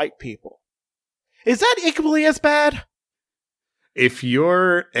 especially white people. Is that equally as bad? If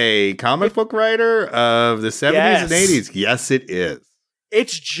you're a comic book writer of the 70s and 80s, yes, it is.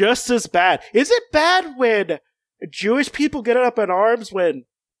 It's just as bad. Is it bad when Jewish people get up in arms when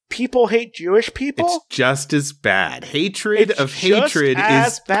people hate Jewish people? It's just as bad. Hatred is still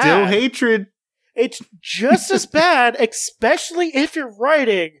hatred. It's just as bad, especially if you're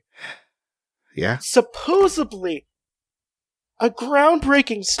writing supposedly a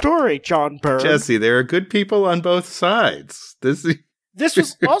groundbreaking story, John Byrne. Jesse, there are good people on both sides. This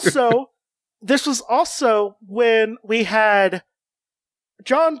was also when we had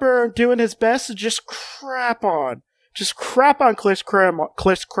John Byrne doing his best to just crap on Chris Claremont,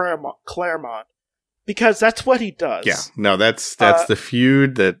 because that's what he does. Yeah, no, that's the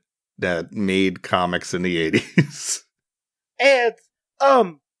feud that made comics in the 80s. And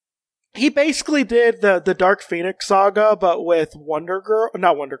he basically did the Dark Phoenix saga, but with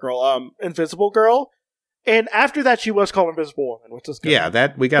Invisible Girl. And after that, she was called Invisible Woman, which is good.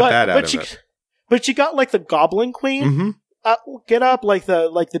 Yeah, we got that out of it. But she got the Goblin Queen. Get up like the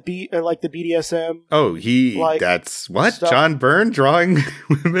BDSM. Oh, that's what stuff. John Byrne drawing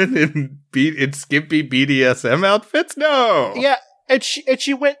women in skimpy BDSM outfits? No. Yeah. And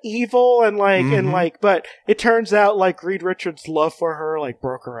she went evil and but it turns out Reed Richards' love for her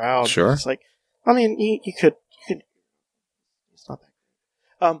broke her out. Sure. It's I mean you could it's not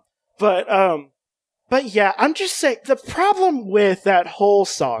that. But yeah, I'm just saying the problem with that whole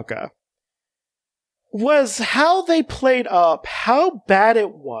saga was how they played up how bad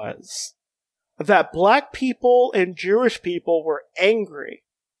it was that black people and Jewish people were angry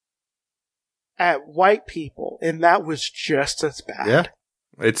at white people, and that was just as bad. Yeah.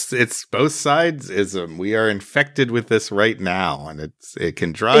 It's both sides-ism. We are infected with this right now, and it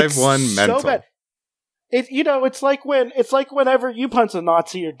can drive one mental. So bad. It's like whenever you punch a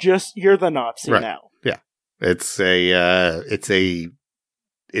Nazi, you're the Nazi now. Yeah. It's a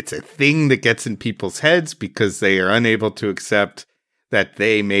it's a thing that gets in people's heads because they are unable to accept that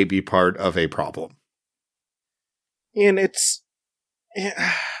they may be part of a problem. And it's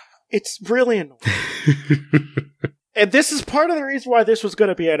really annoying. And this is part of the reason why this was going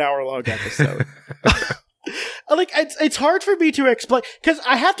to be an hour-long episode. Like, it's hard for me to explain, because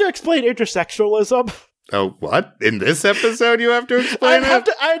I have to explain intersectionalism. Oh, what? In this episode you have to explain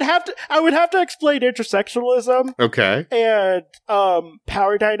I would have to explain intersectionalism. Okay. And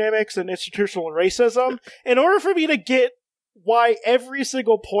power dynamics and institutional racism in order for me to get why every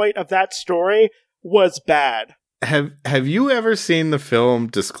single point of that story was bad. Have you ever seen the film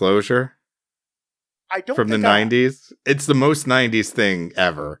Disclosure? I don't from the 90s. It's the most 90s thing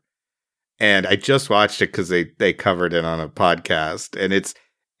ever. And I just watched it because they covered it on a podcast. And it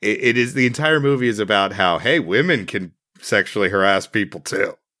is the entire movie is about how, hey, women can sexually harass people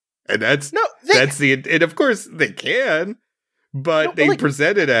too. And and of course they can, but they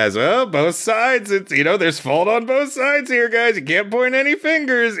present it as, well, both sides. It's, there's fault on both sides here, guys. You can't point any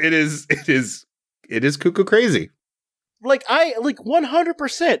fingers. It is cuckoo crazy.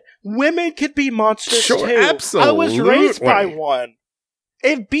 100%. Women could be monsters too. Absolutely. I was raised by one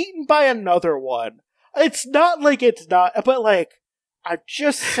and beaten by another one. It's not like it's not, but I'm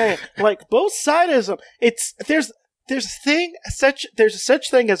just saying, both sidism. There's such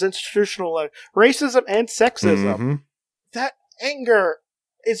thing as institutional racism and sexism. Mm-hmm. That anger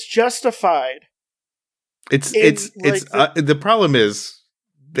is justified. The problem is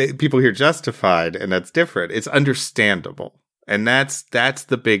people hear justified, and that's different. It's understandable, and that's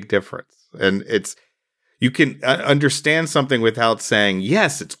the big difference. And you can understand something without saying,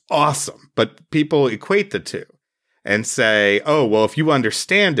 yes, it's awesome, but people equate the two and say, oh, well, if you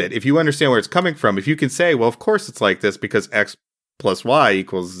understand it, if you understand where it's coming from, if you can say, well, of course it's like this because X plus Y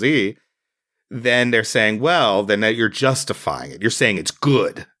equals Z, then they're saying, well, then you're justifying it. You're saying it's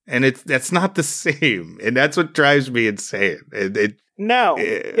good. And that's not the same. And that's what drives me insane.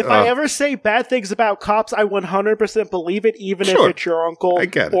 If I ever say bad things about cops, I 100% believe it, even if it's your uncle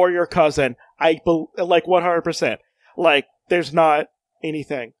or your cousin. 100%. There's not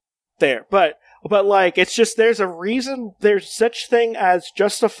anything there. But it's just, there's a reason, there's such thing as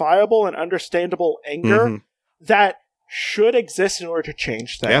justifiable and understandable anger that should exist in order to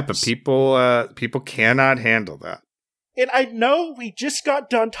change things. Yeah, but people cannot handle that. And I know we just got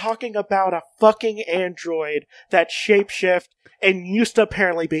done talking about a fucking android that shapeshift and used to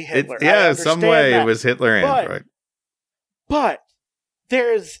apparently be Hitler. Some way it was Hitler android. But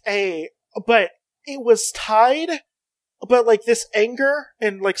it was tied, but this anger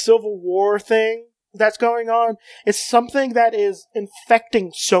and Civil War thing that's going on is something that is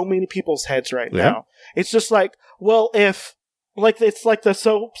infecting so many people's heads right now. It's just if it's the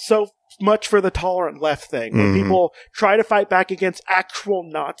so much for the tolerant left thing, when people try to fight back against actual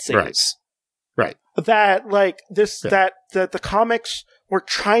Nazis. Right. That that the comics were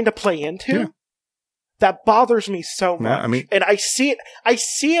trying to play into. Yeah. That bothers me so much. And I see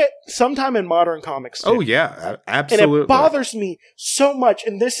it sometime in modern comics too. Oh yeah, absolutely. And it bothers me so much,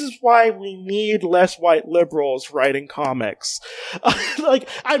 and this is why we need less white liberals writing comics.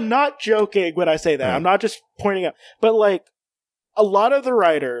 I'm not joking when I say that. I'm not just pointing out, but a lot of the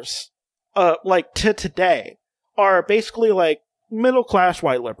writers to today are basically middle class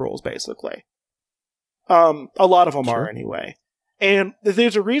white liberals, basically. A lot of them are anyway. And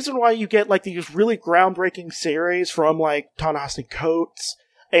there's a reason why you get these really groundbreaking series from Ta-Nehisi Coates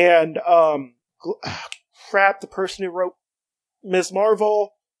and the person who wrote Ms.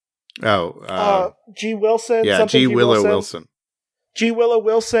 Marvel. G. Wilson. Yeah, G. Willow Wilson. G. Willow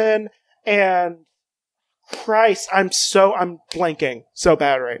Wilson and Christ, I'm blanking so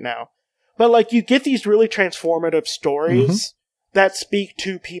bad right now. But you get these really transformative stories that speak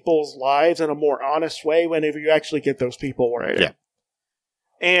to people's lives in a more honest way whenever you actually get those people writing. Yeah.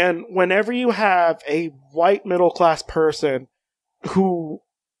 And whenever you have a white middle-class person who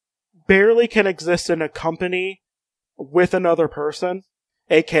barely can exist in a company with another person,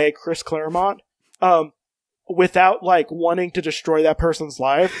 aka Chris Claremont, without wanting to destroy that person's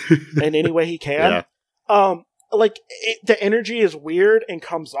life in any way he can, the energy is weird and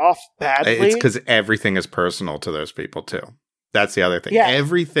comes off badly. It's because everything is personal to those people too. That's the other thing. Yeah.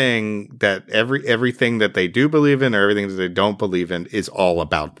 Everything that they do believe in or everything that they don't believe in is all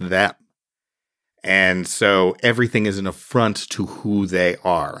about them. And so everything is an affront to who they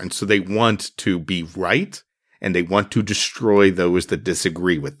are. And so they want to be right and they want to destroy those that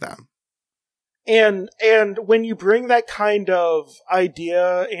disagree with them. And when you bring that kind of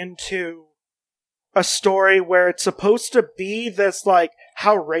idea into a story where it's supposed to be this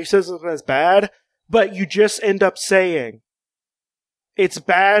how racism is bad, but you just end up saying It's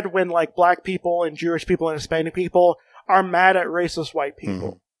bad when like black people and Jewish people and Hispanic people are mad at racist white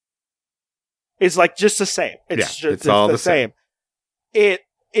people. It's like just the same. It's all the same.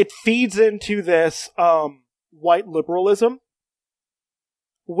 It feeds into this white liberalism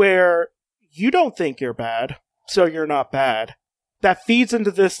where you don't think you're bad, so you're not bad. That feeds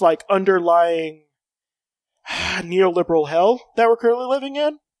into this like underlying neoliberal hell that we're currently living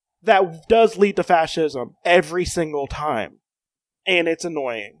in that does lead to fascism every single time. And it's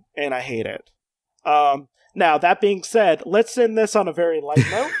annoying, and I hate it. Now, that being said, let's end this on a very light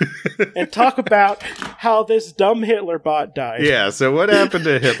note and talk about how this dumb Hitler bot died. Yeah, so what happened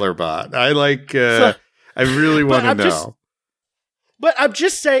to Hitler bot? I really want to know. But I'm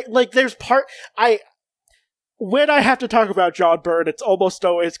just saying, like, when I have to talk about John Byrne, it's almost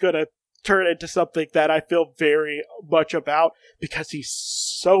always going to turn into something that I feel very much about because he's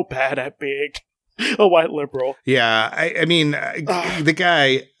so bad at being a white liberal. Yeah, I mean, the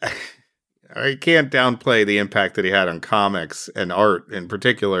guy... I can't downplay the impact that he had on comics and art in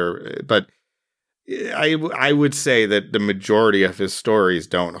particular, but I would say that the majority of his stories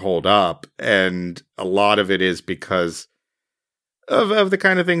don't hold up, and a lot of it is because of the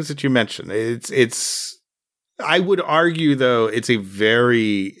kind of things that you mentioned. I would argue, though, it's a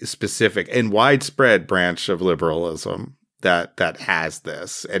very specific and widespread branch of liberalism that has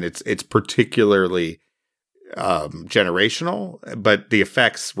this, and it's particularly generational, but the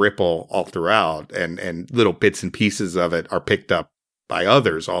effects ripple all throughout, and little bits and pieces of it are picked up by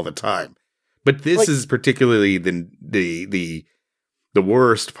others all the time. But this is particularly the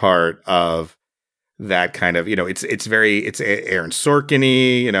worst part of that kind of, it's Aaron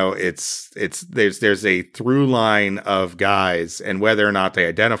Sorkin-y, there's a through line of guys, and whether or not they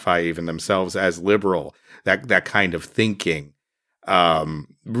identify even themselves as liberal, that kind of thinking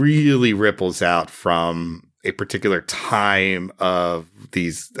really ripples out from a particular time of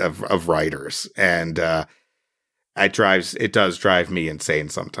writers, and it does drive me insane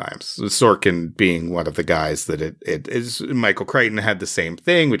sometimes. Sorkin being one of the guys that it is. Michael Crichton had the same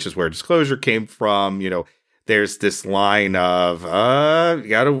thing, which is where Disclosure came from. There's this line of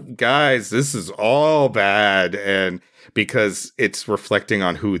guys, this is all bad, and because it's reflecting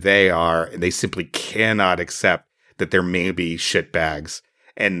on who they are, and they simply cannot accept that there may be shitbags,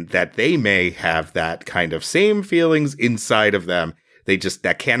 and that they may have that kind of same feelings inside of them.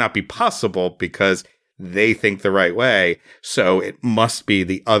 That cannot be possible because they think the right way. So it must be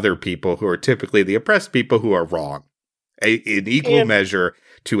the other people who are typically the oppressed people who are wrong. In equal measure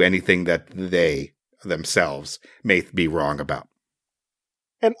to anything that they themselves may be wrong about.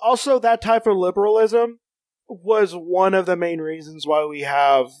 And also that type of liberalism was one of the main reasons why we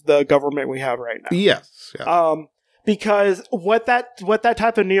have the government we have right now. Yes. Yeah. Because what that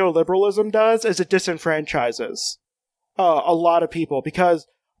type of neoliberalism does is it disenfranchises a lot of people. Because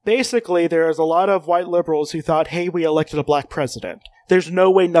basically there's a lot of white liberals who thought, hey, we elected a black president. There's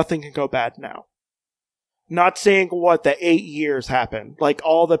no way nothing can go bad now. Not saying the 8 years happened. Like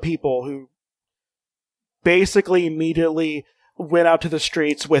all the people who basically immediately went out to the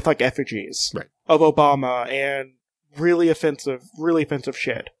streets with like effigies of Obama and really offensive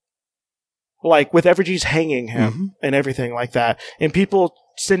shit. Like, with effigies hanging him and everything like that. And people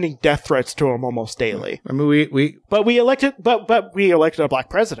sending death threats to him almost daily. I mean, But we elected a black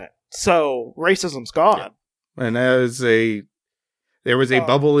president. So, racism's gone. Yeah. And there was a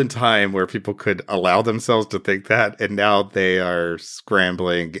bubble in time where people could allow themselves to think that, and now they are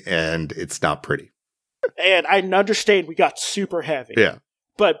scrambling, and it's not pretty. And I understand we got super heavy. Yeah.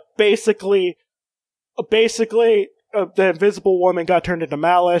 But basically, the Invisible Woman got turned into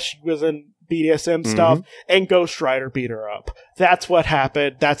Malice. She was in BDSM stuff, and Ghost Rider beat her up. That's what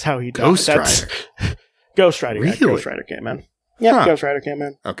happened. That's how he died. Ghost Rider? Ghost Rider. Really? Yeah, Ghost Rider came in. Yeah, Ghost Rider came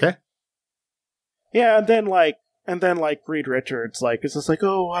in. Okay. Yeah, and then Reed Richards, it's just like,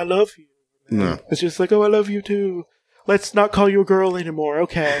 oh, I love you. No. It's just like, oh, I love you too. Let's not call you a girl anymore.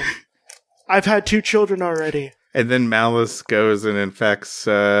 Okay. I've had 2 children already. And then Malice goes and infects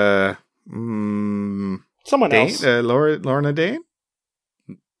someone Dane? else. Lorna Dane?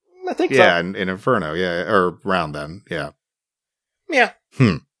 I think so. Yeah, in Inferno, yeah, or around then, yeah. Yeah.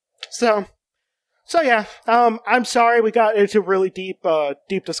 So yeah. I'm sorry we got into really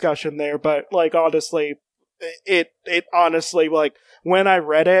deep discussion there, but honestly, it honestly, when I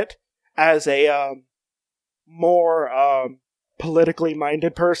read it as a more politically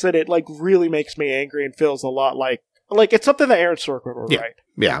minded person, it really makes me angry and feels a lot like it's something that Aaron Sorkin would write.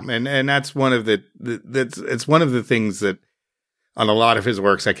 Yeah, and that's one of it's one of the things that on a lot of his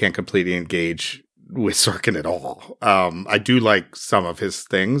works I can't completely engage with Sorkin at all. I do like some of his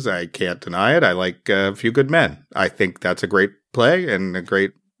things. I can't deny it. I like A Few Good Men. I think that's a great play and a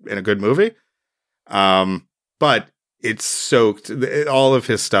good movie. But it's soaked. All of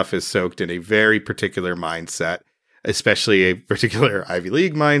his stuff is soaked in a very particular mindset, especially a particular Ivy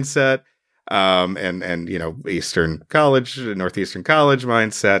League mindset, and Northeastern College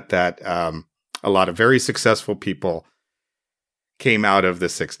mindset that a lot of very successful people came out of the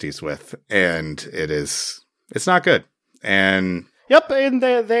 60s with, and it's not good. And yep, and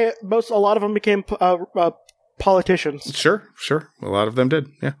a lot of them became politicians. Sure, a lot of them did.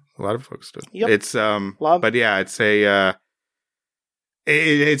 Yeah, a lot of folks did. Yep. It's but yeah,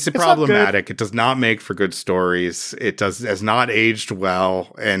 it's problematic. It does not make for good stories. It has not aged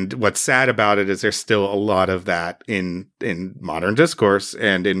well. And what's sad about it is there's still a lot of that in modern discourse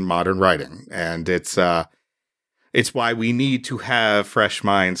and in modern writing. And it's why we need to have fresh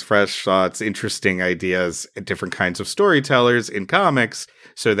minds, fresh thoughts, interesting ideas, and different kinds of storytellers in comics,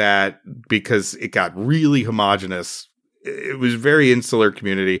 so that, because it got really homogenous, it was very insular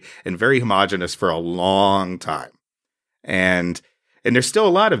community and very homogenous for a long time. And there's still a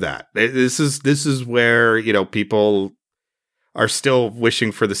lot of that. This is where, people are still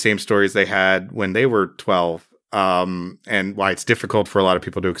wishing for the same stories they had when they were 12. And why it's difficult for a lot of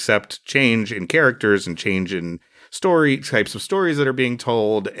people to accept change in characters and change in types of stories that are being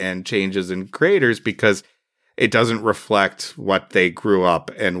told and changes in creators, because it doesn't reflect what they grew up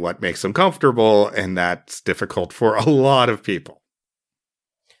and what makes them comfortable. And that's difficult for a lot of people.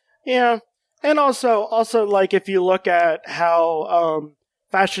 Yeah. And also, like, if you look at how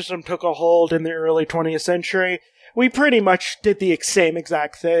fascism took a hold in the early 20th century, we pretty much did the same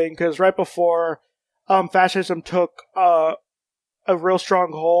exact thing, because right before fascism took a real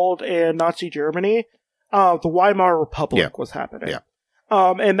strong hold in Nazi Germany, the Weimar Republic was happening. Yeah.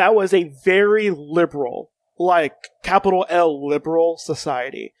 And that was a very liberal, like, capital L liberal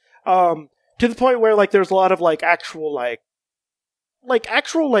society. To the point where, like, there's a lot of, like, actual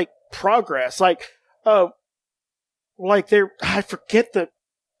progress. Like I forget the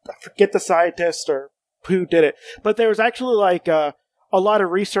scientist or who did it, but there was actually, like, a lot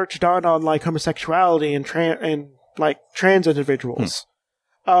of research done on, like, homosexuality and trans individuals,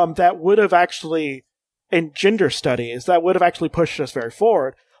 that would have actually, and gender studies, that would have actually pushed us very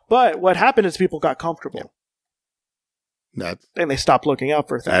forward. But what happened is people got comfortable. Yeah. And they stopped looking out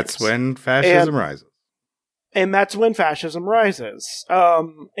for things. That's when fascism rises. And that's when fascism rises.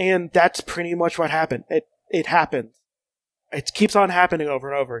 And that's pretty much what happened. It happened. It keeps on happening over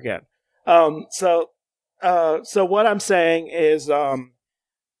and over again. So what I'm saying is, yeet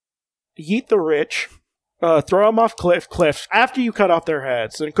the rich, throw them off cliffs after you cut off their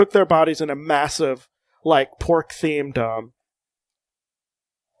heads and cook their bodies in a massive, like, pork-themed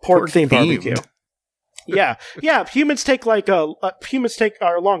barbecue. Yeah. Humans take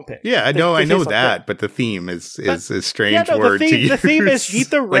our long pig. Yeah, I know that, but the theme is a strange word to use. The theme is yeet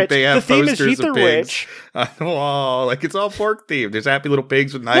the rich. Like they have posters of pigs rich on the wall. Like, it's all pork themed. There's happy little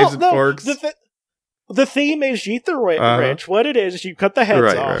pigs with knives and forks. The theme is yeet the rich. What it is you cut the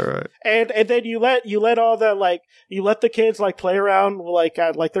heads off, right. And then you let all the, like, you let the kids, like, play around like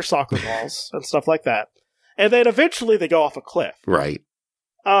their soccer balls and stuff like that, and then eventually they go off a cliff. Right.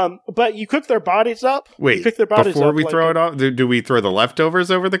 But you cook their bodies up. Wait, before we throw it off, do we throw the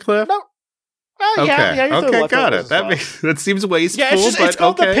leftovers over the cliff? No. Oh, okay. Yeah, okay, got it. That seems wasteful. Yeah, it's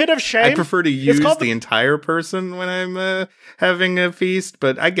called the pit of shame. I prefer to use the entire person when I'm having a feast,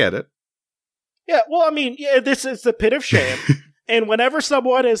 but I get it. Yeah, well, I mean, this is the pit of shame. And whenever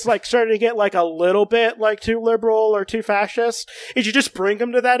someone is, like, starting to get, like, a little bit, like, too liberal or too fascist, is you just bring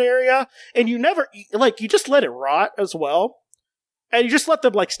them to that area, and you never, like, you just let it rot as well. And you just let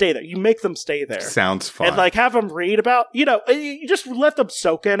them, like, stay there. You make them stay there. Sounds fun. And, like, have them read about, you just let them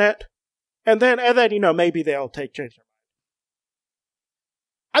soak in it. And then, maybe they'll change their mind.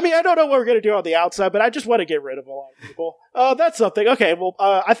 I mean, I don't know what we're going to do on the outside, but I just want to get rid of a lot of people. That's something. Okay, well,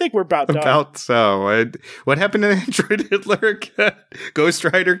 I think we're about done. About so. What happened to Android Hitler? Ghost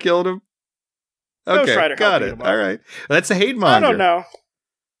Rider killed him? Okay, Ghost Rider got it. All right. That's a hate monger. I don't know.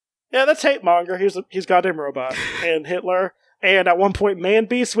 Yeah, that's hate monger. He's goddamn robot. And Hitler. And at one point, Man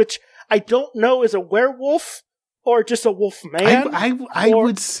Beast, which I don't know is a werewolf or just a wolf man. I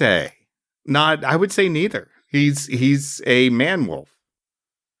would say not. I would say neither. He's a man wolf.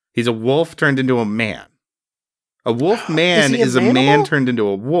 He's a wolf turned into a man. A wolf man is a man turned into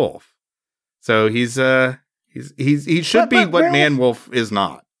a wolf. So he should be what man wolf is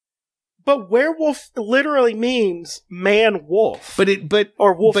not. But werewolf literally means man wolf. But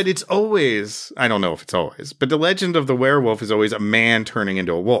it's always, I don't know if it's always, but the legend of the werewolf is always a man turning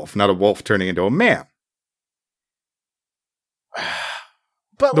into a wolf, not a wolf turning into a man.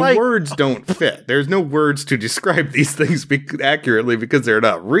 But the like, words don't fit. There's no words to describe these things accurately because they're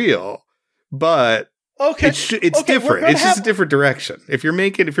not real. But okay, it's different. It's just a different direction. If you're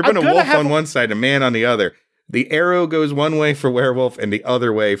putting a wolf on one side, a man on the other, the arrow goes one way for werewolf and the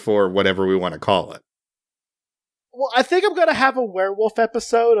other way for whatever we want to call it. Well, I think I'm going to have a werewolf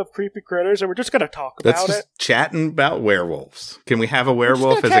episode of Creepy Critters, and we're just going to talk about it. Chatting about werewolves. Can we have a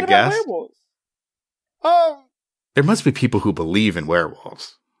werewolf as a guest? There must be people who believe in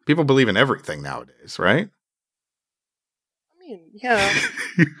werewolves. People believe in everything nowadays, right? I mean, yeah.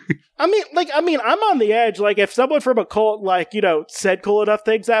 I'm on the edge. Like, if someone from a cult, like, said cool enough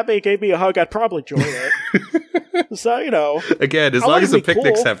things at me, gave me a hug, I'd probably join it. So, Again, as long as the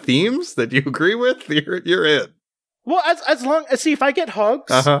picnics have themes that you agree with, you're in. Well, as long as, see, if I get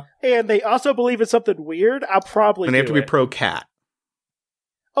hugs, and they also believe in something weird, I'll probably And they have to be pro-cat.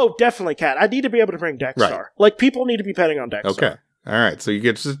 Oh, definitely cat. I need to be able to bring Dexstar. Right. Like, people need to be petting on Dexstar. Okay. All right. So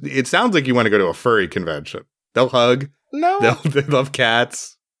it sounds like you want to go to a furry convention. They'll hug. No. They love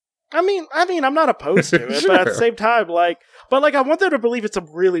cats. I mean, I'm not opposed to it, Sure. but at the same time, I want them to believe it's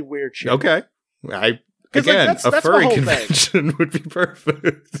some really weird shit. Okay. That's a furry convention would be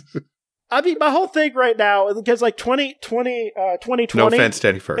perfect. I mean, my whole thing right now, because 2020 No offense to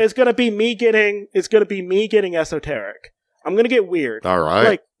any furry. is going to be me getting esoteric. I'm going to get weird. All right.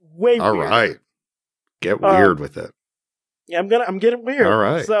 Like, way All weird. right. Get weird with it. Yeah, I'm getting weird. All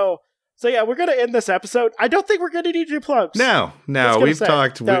right. So yeah, we're going to end this episode. I don't think we're going to need to do plugs. No, we've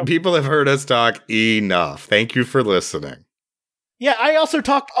talked. People have heard us talk enough. Thank you for listening. Yeah, I also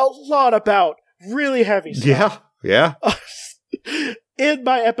talked a lot about really heavy stuff. Yeah. In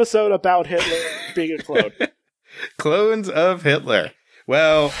my episode about Hitler being a clone. Clones of Hitler.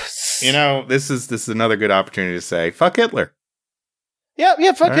 Well, this is another good opportunity to say, fuck Hitler. Yeah,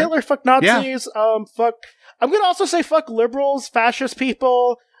 fuck All Hitler, right. fuck Nazis, fuck... I'm going to also say fuck liberals, fascist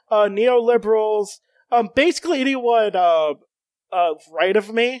people, neoliberals, basically anyone right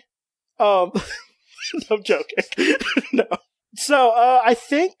of me. I'm joking. No. So, I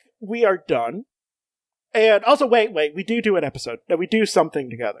think we are done. And also, wait, we do an episode. No, we do something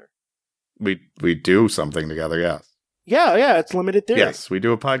together. We do something together, yes. Yeah, it's Limited Theory. Yes, we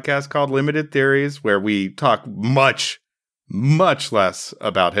do a podcast called Limited Theories where we talk much, much less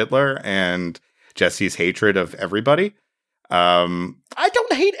about Hitler and Jesse's hatred of everybody. I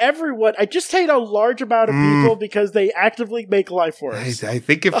don't hate everyone. I just hate a large amount of people because they actively make life worse. I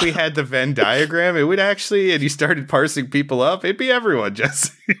think if we had the Venn diagram, it would actually, and you started parsing people up, it'd be everyone,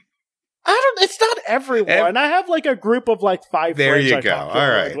 Jesse. It's not everyone. I have a group of 5 there friends. You I go. talk to All on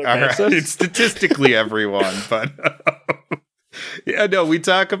a right. regular basis. It's statistically everyone, but yeah, no, we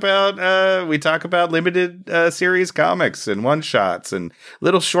talk about limited series comics and one shots and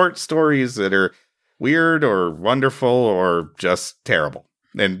little short stories that are weird or wonderful or just terrible.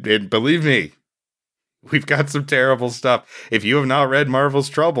 And believe me, we've got some terrible stuff. If you have not read Marvel's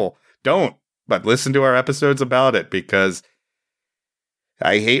Trouble, don't. But listen to our episodes about it because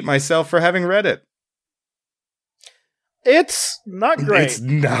I hate myself for having read it. It's not great. It's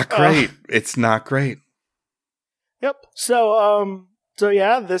not great. It's not great. Yep. So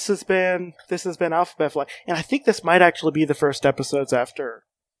yeah, this has been Alphabet Flight, and I think this might actually be the first episodes after.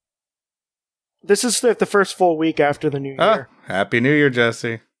 This is the first full week after the new year. Happy New Year,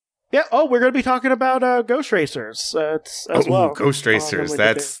 Jesse. Yeah. Oh, we're going to be talking about Ghost Racers as well. Ghost Racers.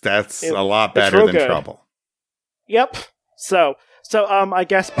 That's a lot better than good. Trouble. Yep. So I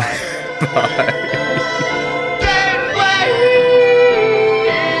guess bye. Bye.